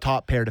need is a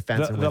top pair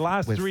defenseman. The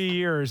last 3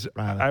 years,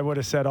 I would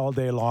have said all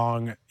day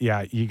long,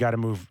 yeah, you got to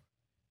move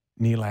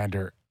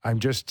Nylander. I'm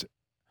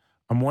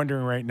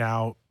wondering right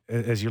now,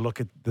 as you look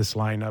at this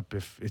lineup,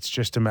 if it's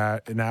just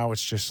now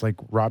it's just like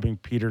robbing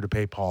Peter to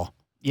pay Paul.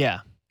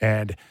 Yeah.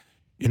 And,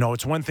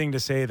 it's one thing to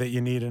say that you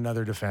need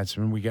another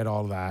defenseman. We get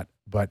all that.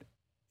 But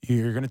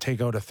you're going to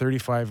take out a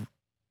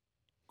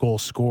 35-goal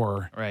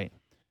scorer. Right.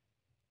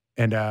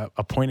 And a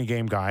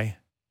point-a-game guy.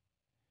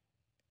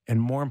 And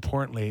more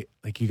importantly,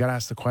 like, you got to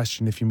ask the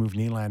question, if you move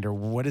Nylander,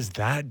 what does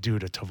that do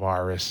to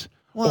Tavares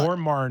or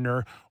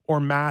Marner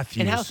or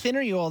Matthews? And how thin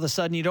are you all of a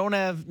sudden? You don't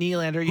have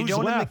Nylander. You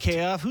don't have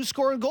Mikheyev. Who's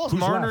scoring goals?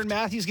 Marner left? And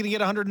Matthews going to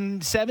get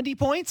 170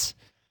 points?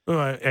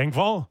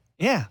 Engvall?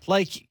 Yeah.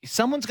 Like,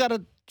 someone's got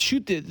to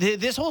shoot.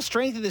 This whole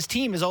strength of this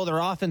team is, their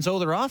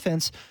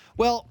offense.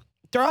 Well,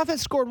 their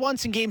offense scored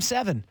once in Game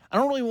 7. I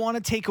don't really want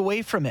to take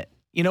away from it.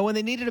 When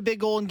they needed a big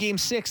goal in Game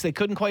 6, they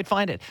couldn't quite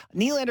find it.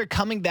 Nylander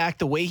coming back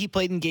the way he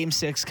played in Game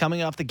 6,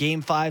 coming off the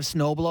Game 5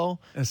 snowblow.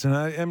 Listen,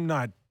 I'm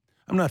not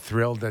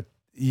thrilled that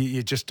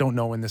you just don't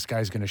know when this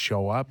guy's going to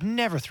show up.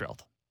 Never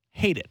thrilled.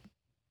 Hate it.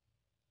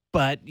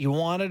 But you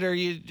want it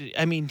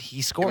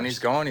he scores. When he's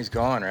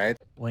going, right?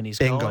 When he's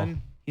Bingo.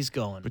 going, he's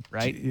going, but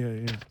right?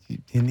 You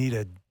need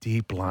a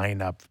deep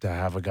lineup to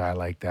have a guy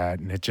like that.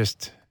 And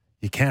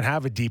you can't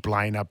have a deep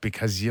lineup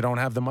because you don't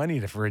have the money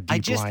for a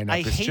deep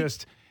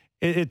lineup.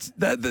 It's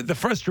the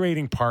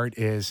frustrating part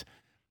is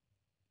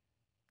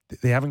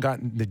they haven't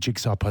gotten the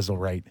jigsaw puzzle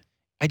right.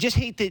 I just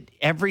hate that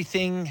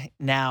everything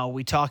now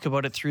we talk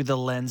about it through the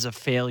lens of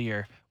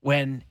failure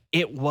when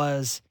it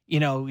was,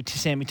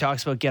 Sammy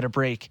talks about get a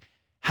break.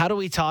 How do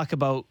we talk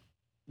about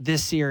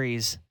this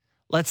series?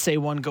 Let's say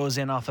one goes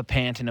in off a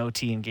pant in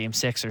OT in Game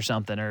 6 or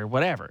something or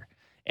whatever.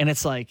 And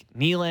it's like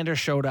Nylander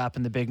showed up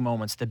in the big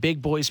moments. The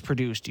big boys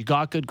produced. You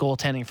got good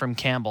goaltending from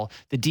Campbell.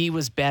 The D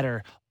was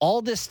better.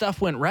 All this stuff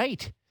went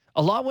right.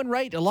 A lot went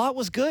right. A lot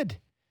was good.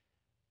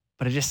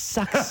 But it just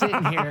sucks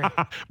sitting here.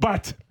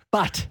 But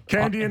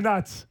candy and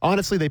nuts.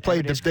 Honestly, they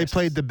played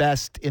the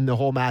best in the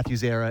whole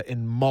Matthews era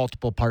in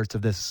multiple parts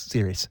of this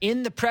series.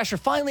 In the pressure,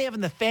 finally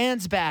having the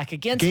fans back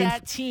against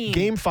that team.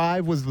 Game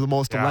 5 was the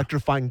most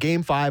electrifying.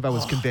 Game 5, I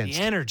was convinced.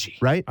 The energy.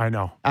 Right? I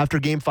know. After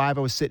Game 5,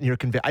 I was sitting here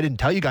convinced. I didn't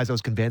tell you guys I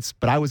was convinced,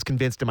 but I was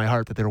convinced in my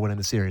heart that they were winning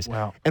the series.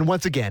 Wow. And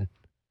once again,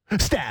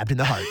 stabbed in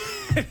the heart.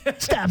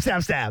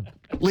 Stab.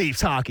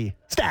 Leafs hockey.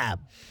 Stab.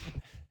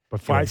 But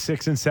 5,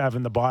 6, and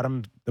 7, the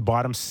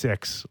bottom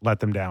 6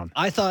 let them down.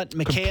 I thought Mikheyev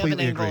and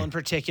Completely Engvall in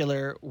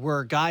particular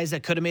were guys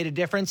that could have made a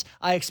difference.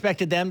 I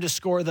expected them to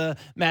score the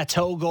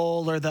Matteau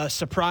goal or the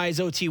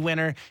surprise OT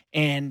winner,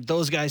 and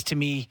those guys to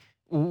me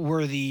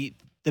were the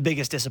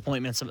biggest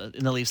disappointments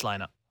in the Leafs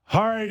lineup.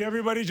 All right,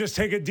 everybody, just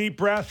take a deep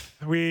breath.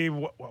 We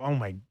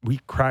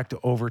cracked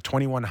over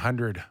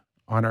 2,100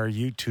 on our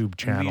YouTube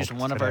channel. We used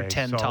one of our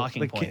 10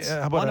 talking points.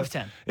 One of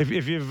 10.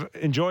 If you've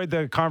enjoyed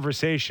the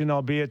conversation,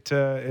 albeit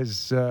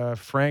as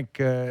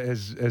frank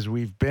as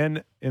we've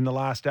been in the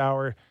last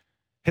hour,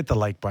 hit the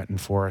like button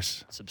for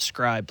us.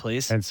 Subscribe,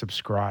 please. And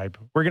subscribe.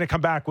 We're going to come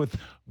back with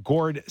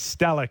Gord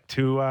Stellick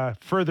to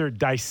further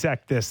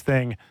dissect this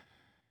thing.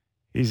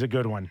 He's a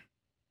good one.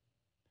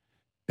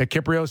 Nick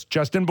Kypreos,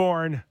 Justin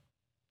Bourne,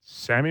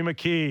 Sammy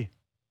McKee,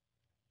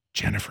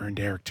 Jennifer and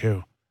Derek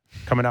too.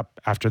 Coming up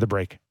after the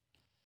break.